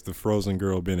Shrek. Has the Frozen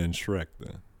girl been in Shrek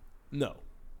then? No.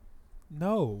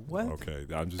 No, what? Okay,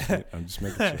 I'm just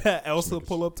making sure. Elsa making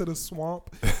pull up to the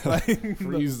swamp. Like,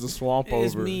 Freeze the swamp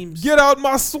It's over. memes. get out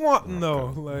my swamp. Okay, No,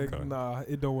 like okay. nah,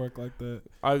 it don't work like that.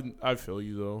 I feel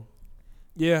you though.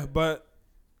 Yeah, but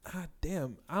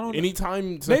damn, I don't know.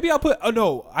 Anytime Maybe I'll put. Oh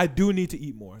no, I do need to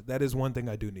eat more. That is one thing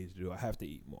I do need to do. I have to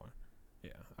eat more.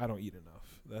 Yeah, I don't eat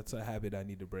enough. That's a habit I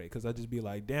need to break because I just be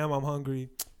like, damn, I'm hungry.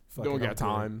 Fuck don't it, I'm got good.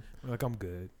 time. Like I'm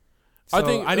good. I So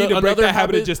think I need to break another that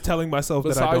habit of habit just telling myself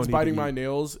that I don't Besides need biting to my eat.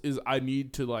 nails, is I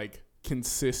need to like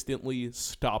consistently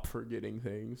stop forgetting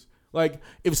things. Like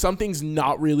if something's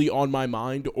not really on my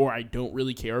mind or I don't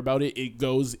really care about it, it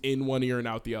goes in one ear and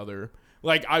out the other.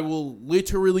 Like I will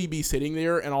literally be sitting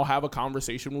there and I'll have a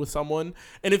conversation with someone,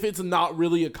 and if it's not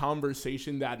really a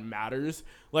conversation that matters,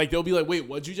 like they'll be like, "Wait,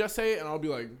 what'd you just say?" And I'll be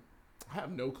like, I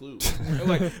have no clue.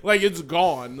 like it's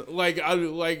gone. Like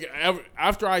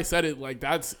after I said it, like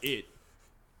that's it.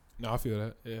 No, I feel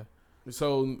that. Yeah.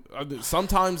 So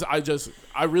sometimes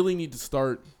I really need to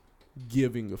start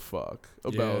giving a fuck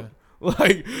about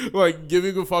like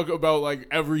giving a fuck about like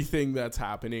everything that's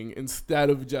happening instead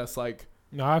of just like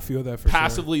No, I feel that for sure.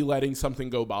 passively letting something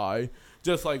go by.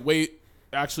 Just like wait,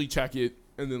 actually check it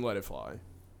and then let it fly.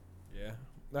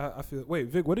 Yeah. I feel. Wait,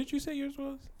 Vic, what did you say yours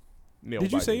was? Nail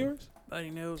Did you say biting. yours?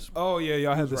 Biting nails. Oh yeah,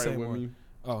 y'all had the Right same with one. me.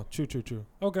 Oh, true.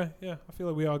 Okay, yeah. I feel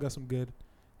like we all got some good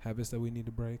habits that we need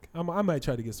to break. I might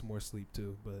try to get some more sleep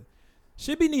too, but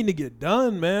shit be needing to get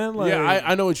done, man. Like, Yeah,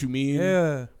 I know what you mean.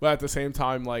 Yeah. But at the same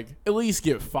time, like at least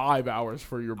get 5 hours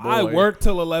for your boy. I work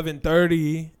till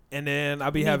 11:30, and then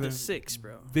I be You need having the 6,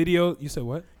 bro. video. You said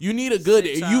what? You need a good.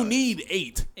 6 You hours. need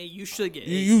 8. Hey, you should get.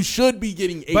 You should be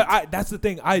getting 8. But that's the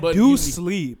thing. I But do you need-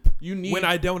 sleep you need when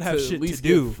I don't have to shit at least to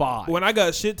do. get 5. When I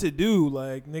got shit to do,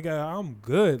 like nigga, I'm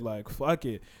good. Like fuck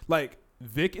it. Like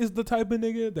Vic is the type of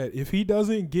nigga that if he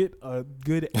doesn't get a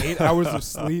good 8 hours of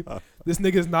sleep, this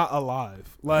nigga's not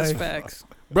alive. That's Like facts.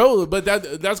 bro. But that's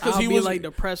because I'll he be was like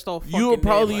depressed all fucking you were day,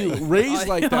 probably like, raised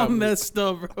like that. I'm messed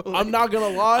up, bro. I'm not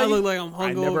gonna lie. I look like I'm hungover.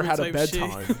 I never had a type shit.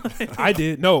 bedtime. I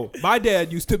did. No, my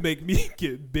dad used to make me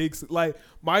get big. Like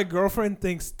my girlfriend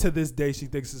thinks to this day she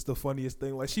thinks it's the funniest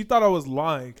thing. Like she thought I was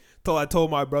lying till I told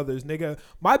my brothers, nigga,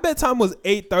 my bedtime was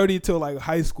 8:30 till like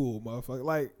high school, motherfucker.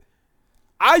 Like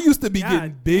I used to be God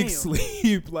getting big damn.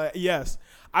 sleep. Like yes,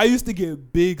 I used to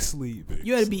get big sleep.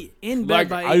 You had to be in bed Like,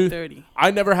 by I- 8:30. I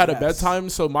never had a Yes. bedtime,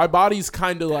 so my body's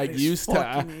kind of That like is used to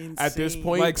fucking at this insane.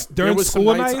 point. Like there during was some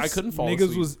school nights nights, I couldn't fall niggas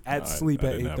asleep. was at sleep I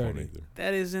at didn't have one 8:30. either.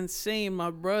 That is insane.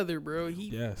 My brother, bro. He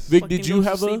Yes, Vic, fucking did you goes to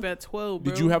have sleep a at 12,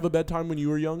 bro. did you have a bedtime when you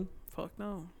were young? Fuck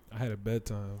no. I had a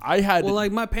bedtime. I had Well,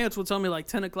 like my parents would tell me like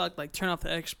 10 o'clock, like turn off the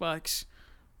Xbox,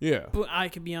 yeah. but I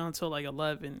could be on until like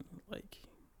 11. Like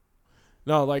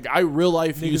No, like I real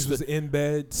life Niggas used was to. in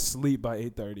bed, sleep by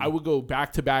 8:30. I would go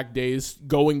back to back days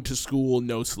going to school,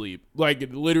 no sleep. Like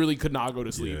literally could not go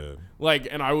to sleep. Yeah. Like,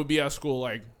 and I would be at school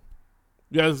like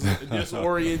just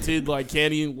disoriented, like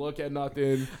can't even look at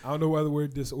nothing. I don't know why the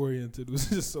word disoriented was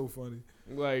just so funny.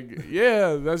 Like,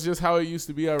 yeah, that's just how it used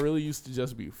to be. I really used to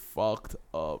just be fucked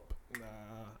up. Nah,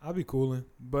 I'll be cooling.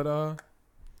 But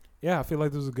yeah, I feel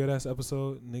like this was a good ass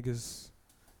episode. Niggas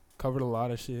covered a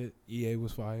lot of shit. EA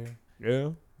was fire.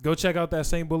 Yeah. Go check out that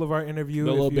Saint Boulevard interview.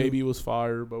 The if little you- baby was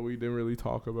fire, but we didn't really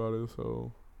talk about it,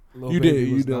 so Lil You Baby did-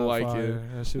 you was didn't not like fire.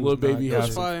 it. That shit Lil was not Baby it was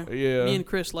has good. fire. yeah. Me and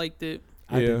Chris liked it.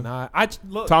 I Yeah. did not.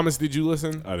 Look. Thomas, did you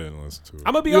listen? I didn't listen to it.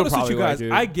 I'm gonna be You'll honest with you probably guys. like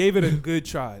it. I gave it a good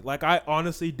try. Like I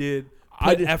honestly did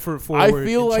I put did- effort I forward.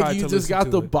 feel and like tried you to just listen got to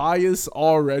the it. bias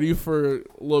already for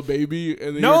Lil Baby,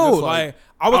 and then No, you're just like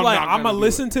I was I'm like, not I'm gonna gonna do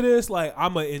listen to this. Like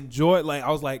I'm gonna enjoy it. Like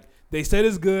I was like, they said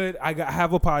it's good. I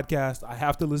have a podcast. I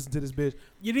have to listen to this bitch.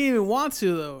 You didn't even want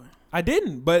to though. I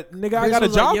didn't, but nigga, I Chris got a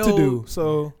was like, job to "Yo." do.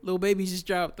 So Little Baby just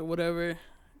dropped or whatever,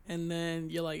 and then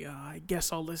you're like, oh, I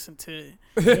guess I'll listen to it.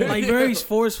 Like very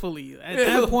forcefully. At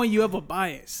that point, you have a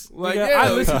bias. like, nigga, yeah,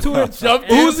 I listened to it. Jump At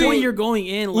that Uzi- point, you're going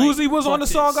in. Like, Uzi was on the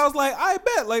fuck song. this. I was like, I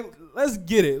bet. Like, let's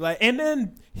get it. Like, and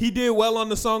then he did well on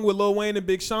the song with Lil Wayne and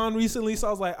Big Sean recently. So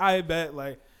I was like, I bet.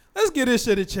 Like, let's give this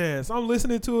shit a chance. I'm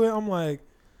listening to it. I'm like,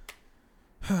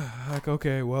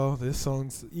 okay, well, this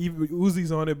song's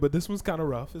Uzi's on it, but this one's kind of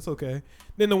rough. It's okay.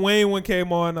 Then the Wayne one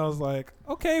came on. I was like,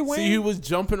 okay, Wayne. See, he was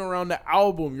jumping around the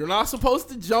album. You're not supposed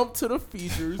to jump to the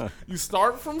features. You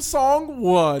start from song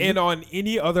one. And on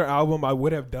any other album, I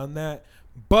would have done that.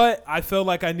 But I felt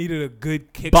like I needed a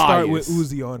good kickstart Bias. with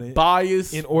Uzi on it.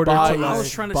 bias in order to, bias, like- I was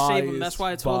trying to save him. bias, That's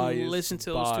why I told him to bias, listen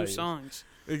to those two bias. songs.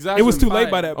 Exactly. It was too late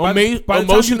Fine. by that. By the time you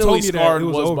Emotionally told me that, scarred it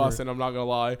was, over. busting. I'm not gonna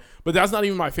lie, but that's not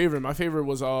even my favorite. My favorite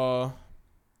was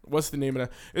what's the name of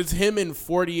that? It's him in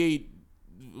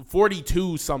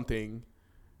 42 something.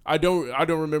 I don't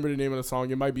remember the name of the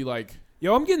song. It might be like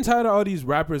Yo, I'm getting tired of all these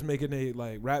rappers making they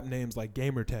like rap names like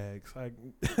gamer tags. Like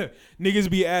niggas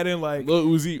be adding like Lil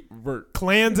Uzi Vert.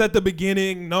 clans at the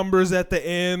beginning, numbers at the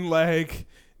end. Like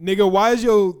nigga, why is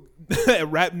your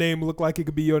rap name look like it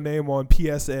could be your name on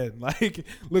PSN? Like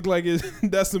look like it's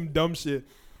that's some dumb shit.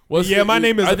 What's yeah, the- my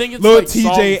name is I think it's Lil like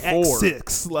TJ song 4.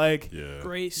 X6. Like Yeah.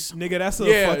 Grace nigga, that's a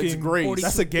Yeah, it's fucking Grace.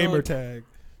 that's a gamer Doug. tag.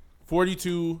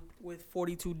 42. with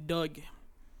 42 Doug.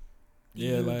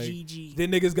 Yeah, like DUGG.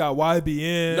 then niggas got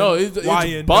YBN. No, it's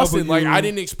YNW. busting. Like I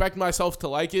didn't expect myself to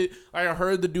like it. Like I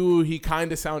heard the dude. He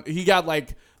kind of he got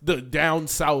like the down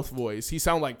south voice. He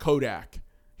sound like Kodak.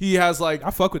 He has like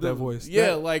I fuck with that voice. Yeah,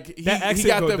 That- like he that accent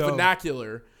got go the dumb.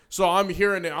 vernacular. So I'm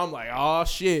hearing it. I'm like, oh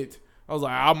shit. I was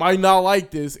like, I might not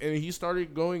like this, and he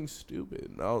started going stupid.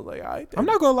 And I was like, I'm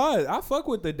not gonna lie. I fuck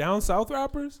with the down south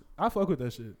rappers. I fuck with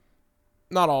that shit.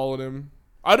 not all of them.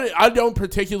 I don't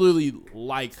particularly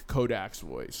like Kodak's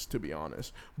voice, to be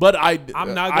honest. But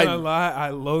I'm not gonna lie. I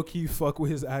low key fuck with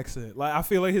his accent. Like I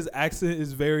feel like his accent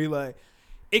is very like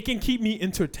it can keep me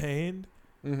entertained.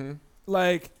 Mm-hmm.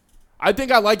 Like I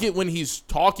think I like it when he's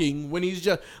talking, when he's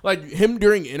just like him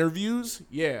during interviews.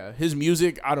 Yeah, his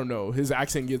music, I don't know, his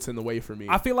accent gets in the way for me.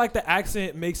 I feel like the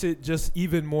accent makes it just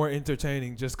even more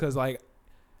entertaining. Just because like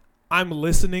I'm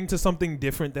listening to something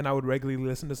different than I would regularly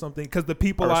listen to something. Because the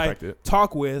people I respect it.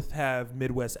 talk with have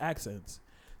Midwest accents.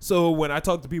 So when I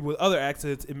talk to people with other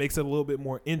accents, it makes it a little bit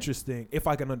more interesting if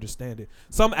I can understand it.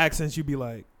 Some accents you'd be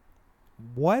like,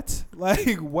 what?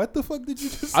 Like, what the fuck did you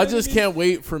just say? I just again? can't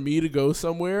wait for me to go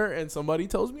somewhere and somebody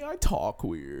tells me I talk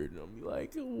weird. And I'm be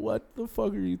like, what the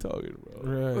fuck are you talking about?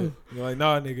 Right. You're like,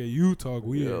 nah, nigga, you talk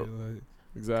weird. Yeah. Like,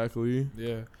 Exactly.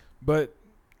 yeah. But,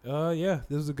 yeah,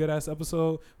 this was a good ass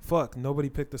episode. Fuck, nobody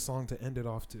picked a song to end it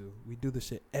off to. We do this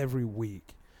shit every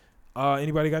week.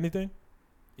 Anybody got anything?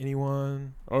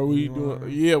 Anyone? Are we Anyone?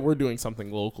 doing? Yeah, we're doing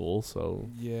something local. So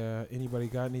Yeah. Anybody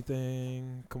got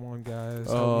anything? Come on, guys. Help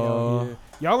me out here.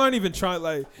 Y'all aren't even trying.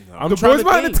 Like I'm the trying boys to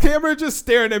behind think. the camera just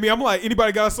staring at me. I'm like,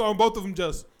 anybody got a song? Both of them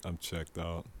just I'm checked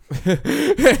out.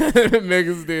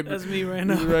 niggas did. That's me right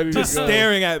He's now. ready to just go.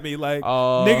 staring at me. Like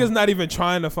niggas not even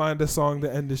trying to find a song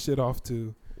to end this shit off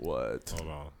to. What?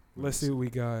 Hold on. Let's see what we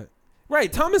got.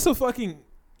 Right, Thomas a fucking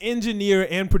engineer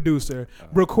and producer,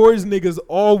 records niggas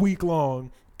all week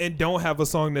long and don't have a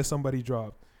song that somebody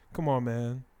dropped. Come on,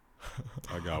 man.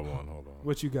 I got one. Hold on.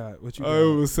 What you got? What you I got?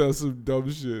 almost said some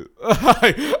dumb shit.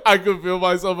 I could feel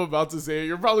myself about to say it.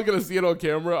 You're probably gonna see it on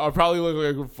camera. I probably look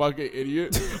like a fucking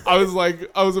idiot. I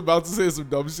was about to say some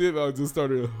dumb shit, and I just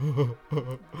started.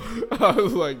 I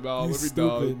was like, nah, You let me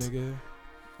stupid, not. nigga.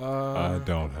 I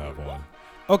don't have one.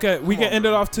 Okay, we can end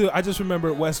it off to. I just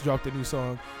remember West dropped a new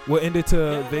song. We'll end it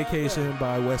to "Vacation"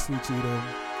 by Wesley Cheatham.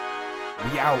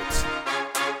 We out.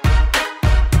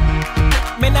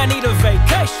 Man, I need a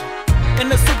vacation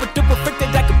and a super duper freak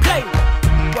that I can play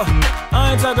with. Whoa,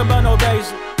 I ain't talking about no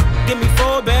basic. Give me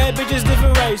 4 bad bitches,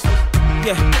 different races.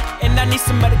 Yeah, and I need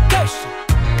some medication.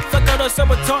 Fuck all the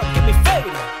sober talk, get me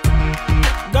faded.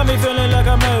 Got me feeling like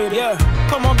I made it. Yeah,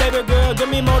 come on, baby girl, give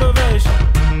me motivation.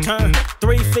 Turn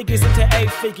 3 figures into 8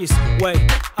 figures. Wait,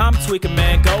 I'm tweaking,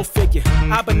 man, go figure.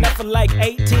 I've been up for like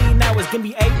 18 hours, give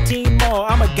me 18 more.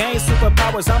 I'ma gain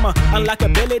superpowers, I'ma unlock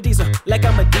abilities like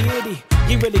I'm a deity.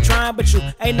 You really trying, but you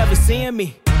ain't never seeing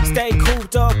me. Stay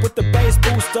cooped up with the bass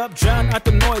boost up, drown out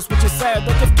the noise, which is sad,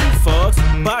 what the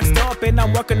fucks. Boxed up and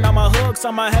I'm working on my hooks.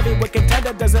 I'm a heavyweight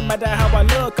contender, doesn't matter how I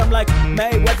look. I'm like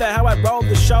Mayweather, how I roll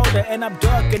the shoulder, and I'm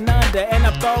ducking under, and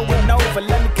I'm throwing over.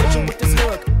 Let me catch you with this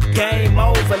hook. Game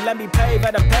over, let me pave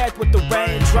at a path with the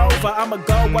Range Rover. I'ma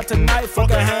go out tonight, fuck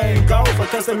a hangover,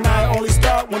 cause the night only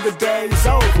start when the day's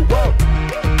over. Whoa.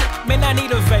 Man, I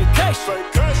need a vacation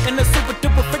and a super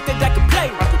duper freak that I can play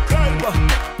with.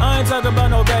 Whoa. I ain't talking about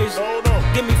no basic.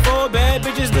 Give me 4 bad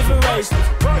bitches, different races.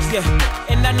 Yeah,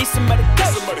 and I need some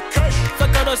medication.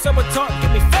 Fuck all the sober talk,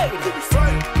 get me faded.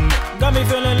 Got me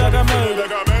feeling like I made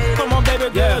it. Come on, baby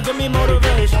girl, give me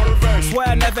motivation. Swear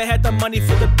I never had the money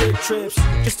for the big trips.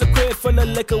 Just a crib full of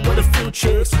liquor with a few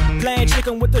chicks. Playing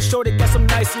chicken with the shorty, got some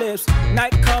nice lips.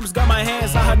 Night comes, got my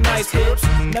hands on her nice hips.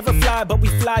 Never fly, but we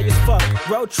fly as fuck.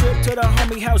 Road trip to the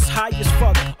homie house, high as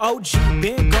fuck. OG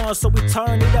been gone, so we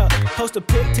turn it up. Post a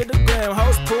pic to the gram,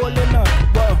 hoes pulling up.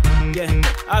 Whoa, yeah.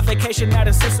 Our vacation out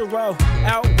in Cicero.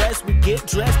 Out west, we get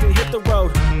dressed and hit the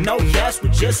road. No yes, we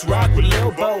just rock with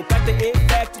Lil Bo. Got the it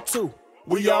factor too.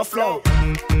 We all float.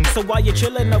 So while you're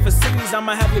chillin' overseas,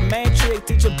 I'ma have your main chick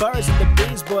teaching birds and the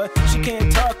bees, but she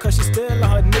can't talk cause she's still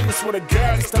on her knees. With a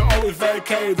girl, it's the only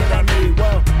vacay that I need.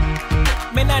 Whoa.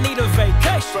 Man, I need a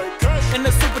vacation and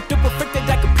a super duper freak that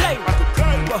I can play with.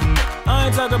 Whoa. I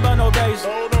ain't talking about no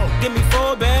basic. Give me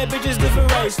 4 bad bitches,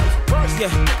 different races. Yeah,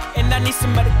 and I need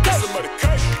some medication.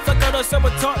 Fuck all the sober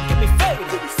talk, get me faded.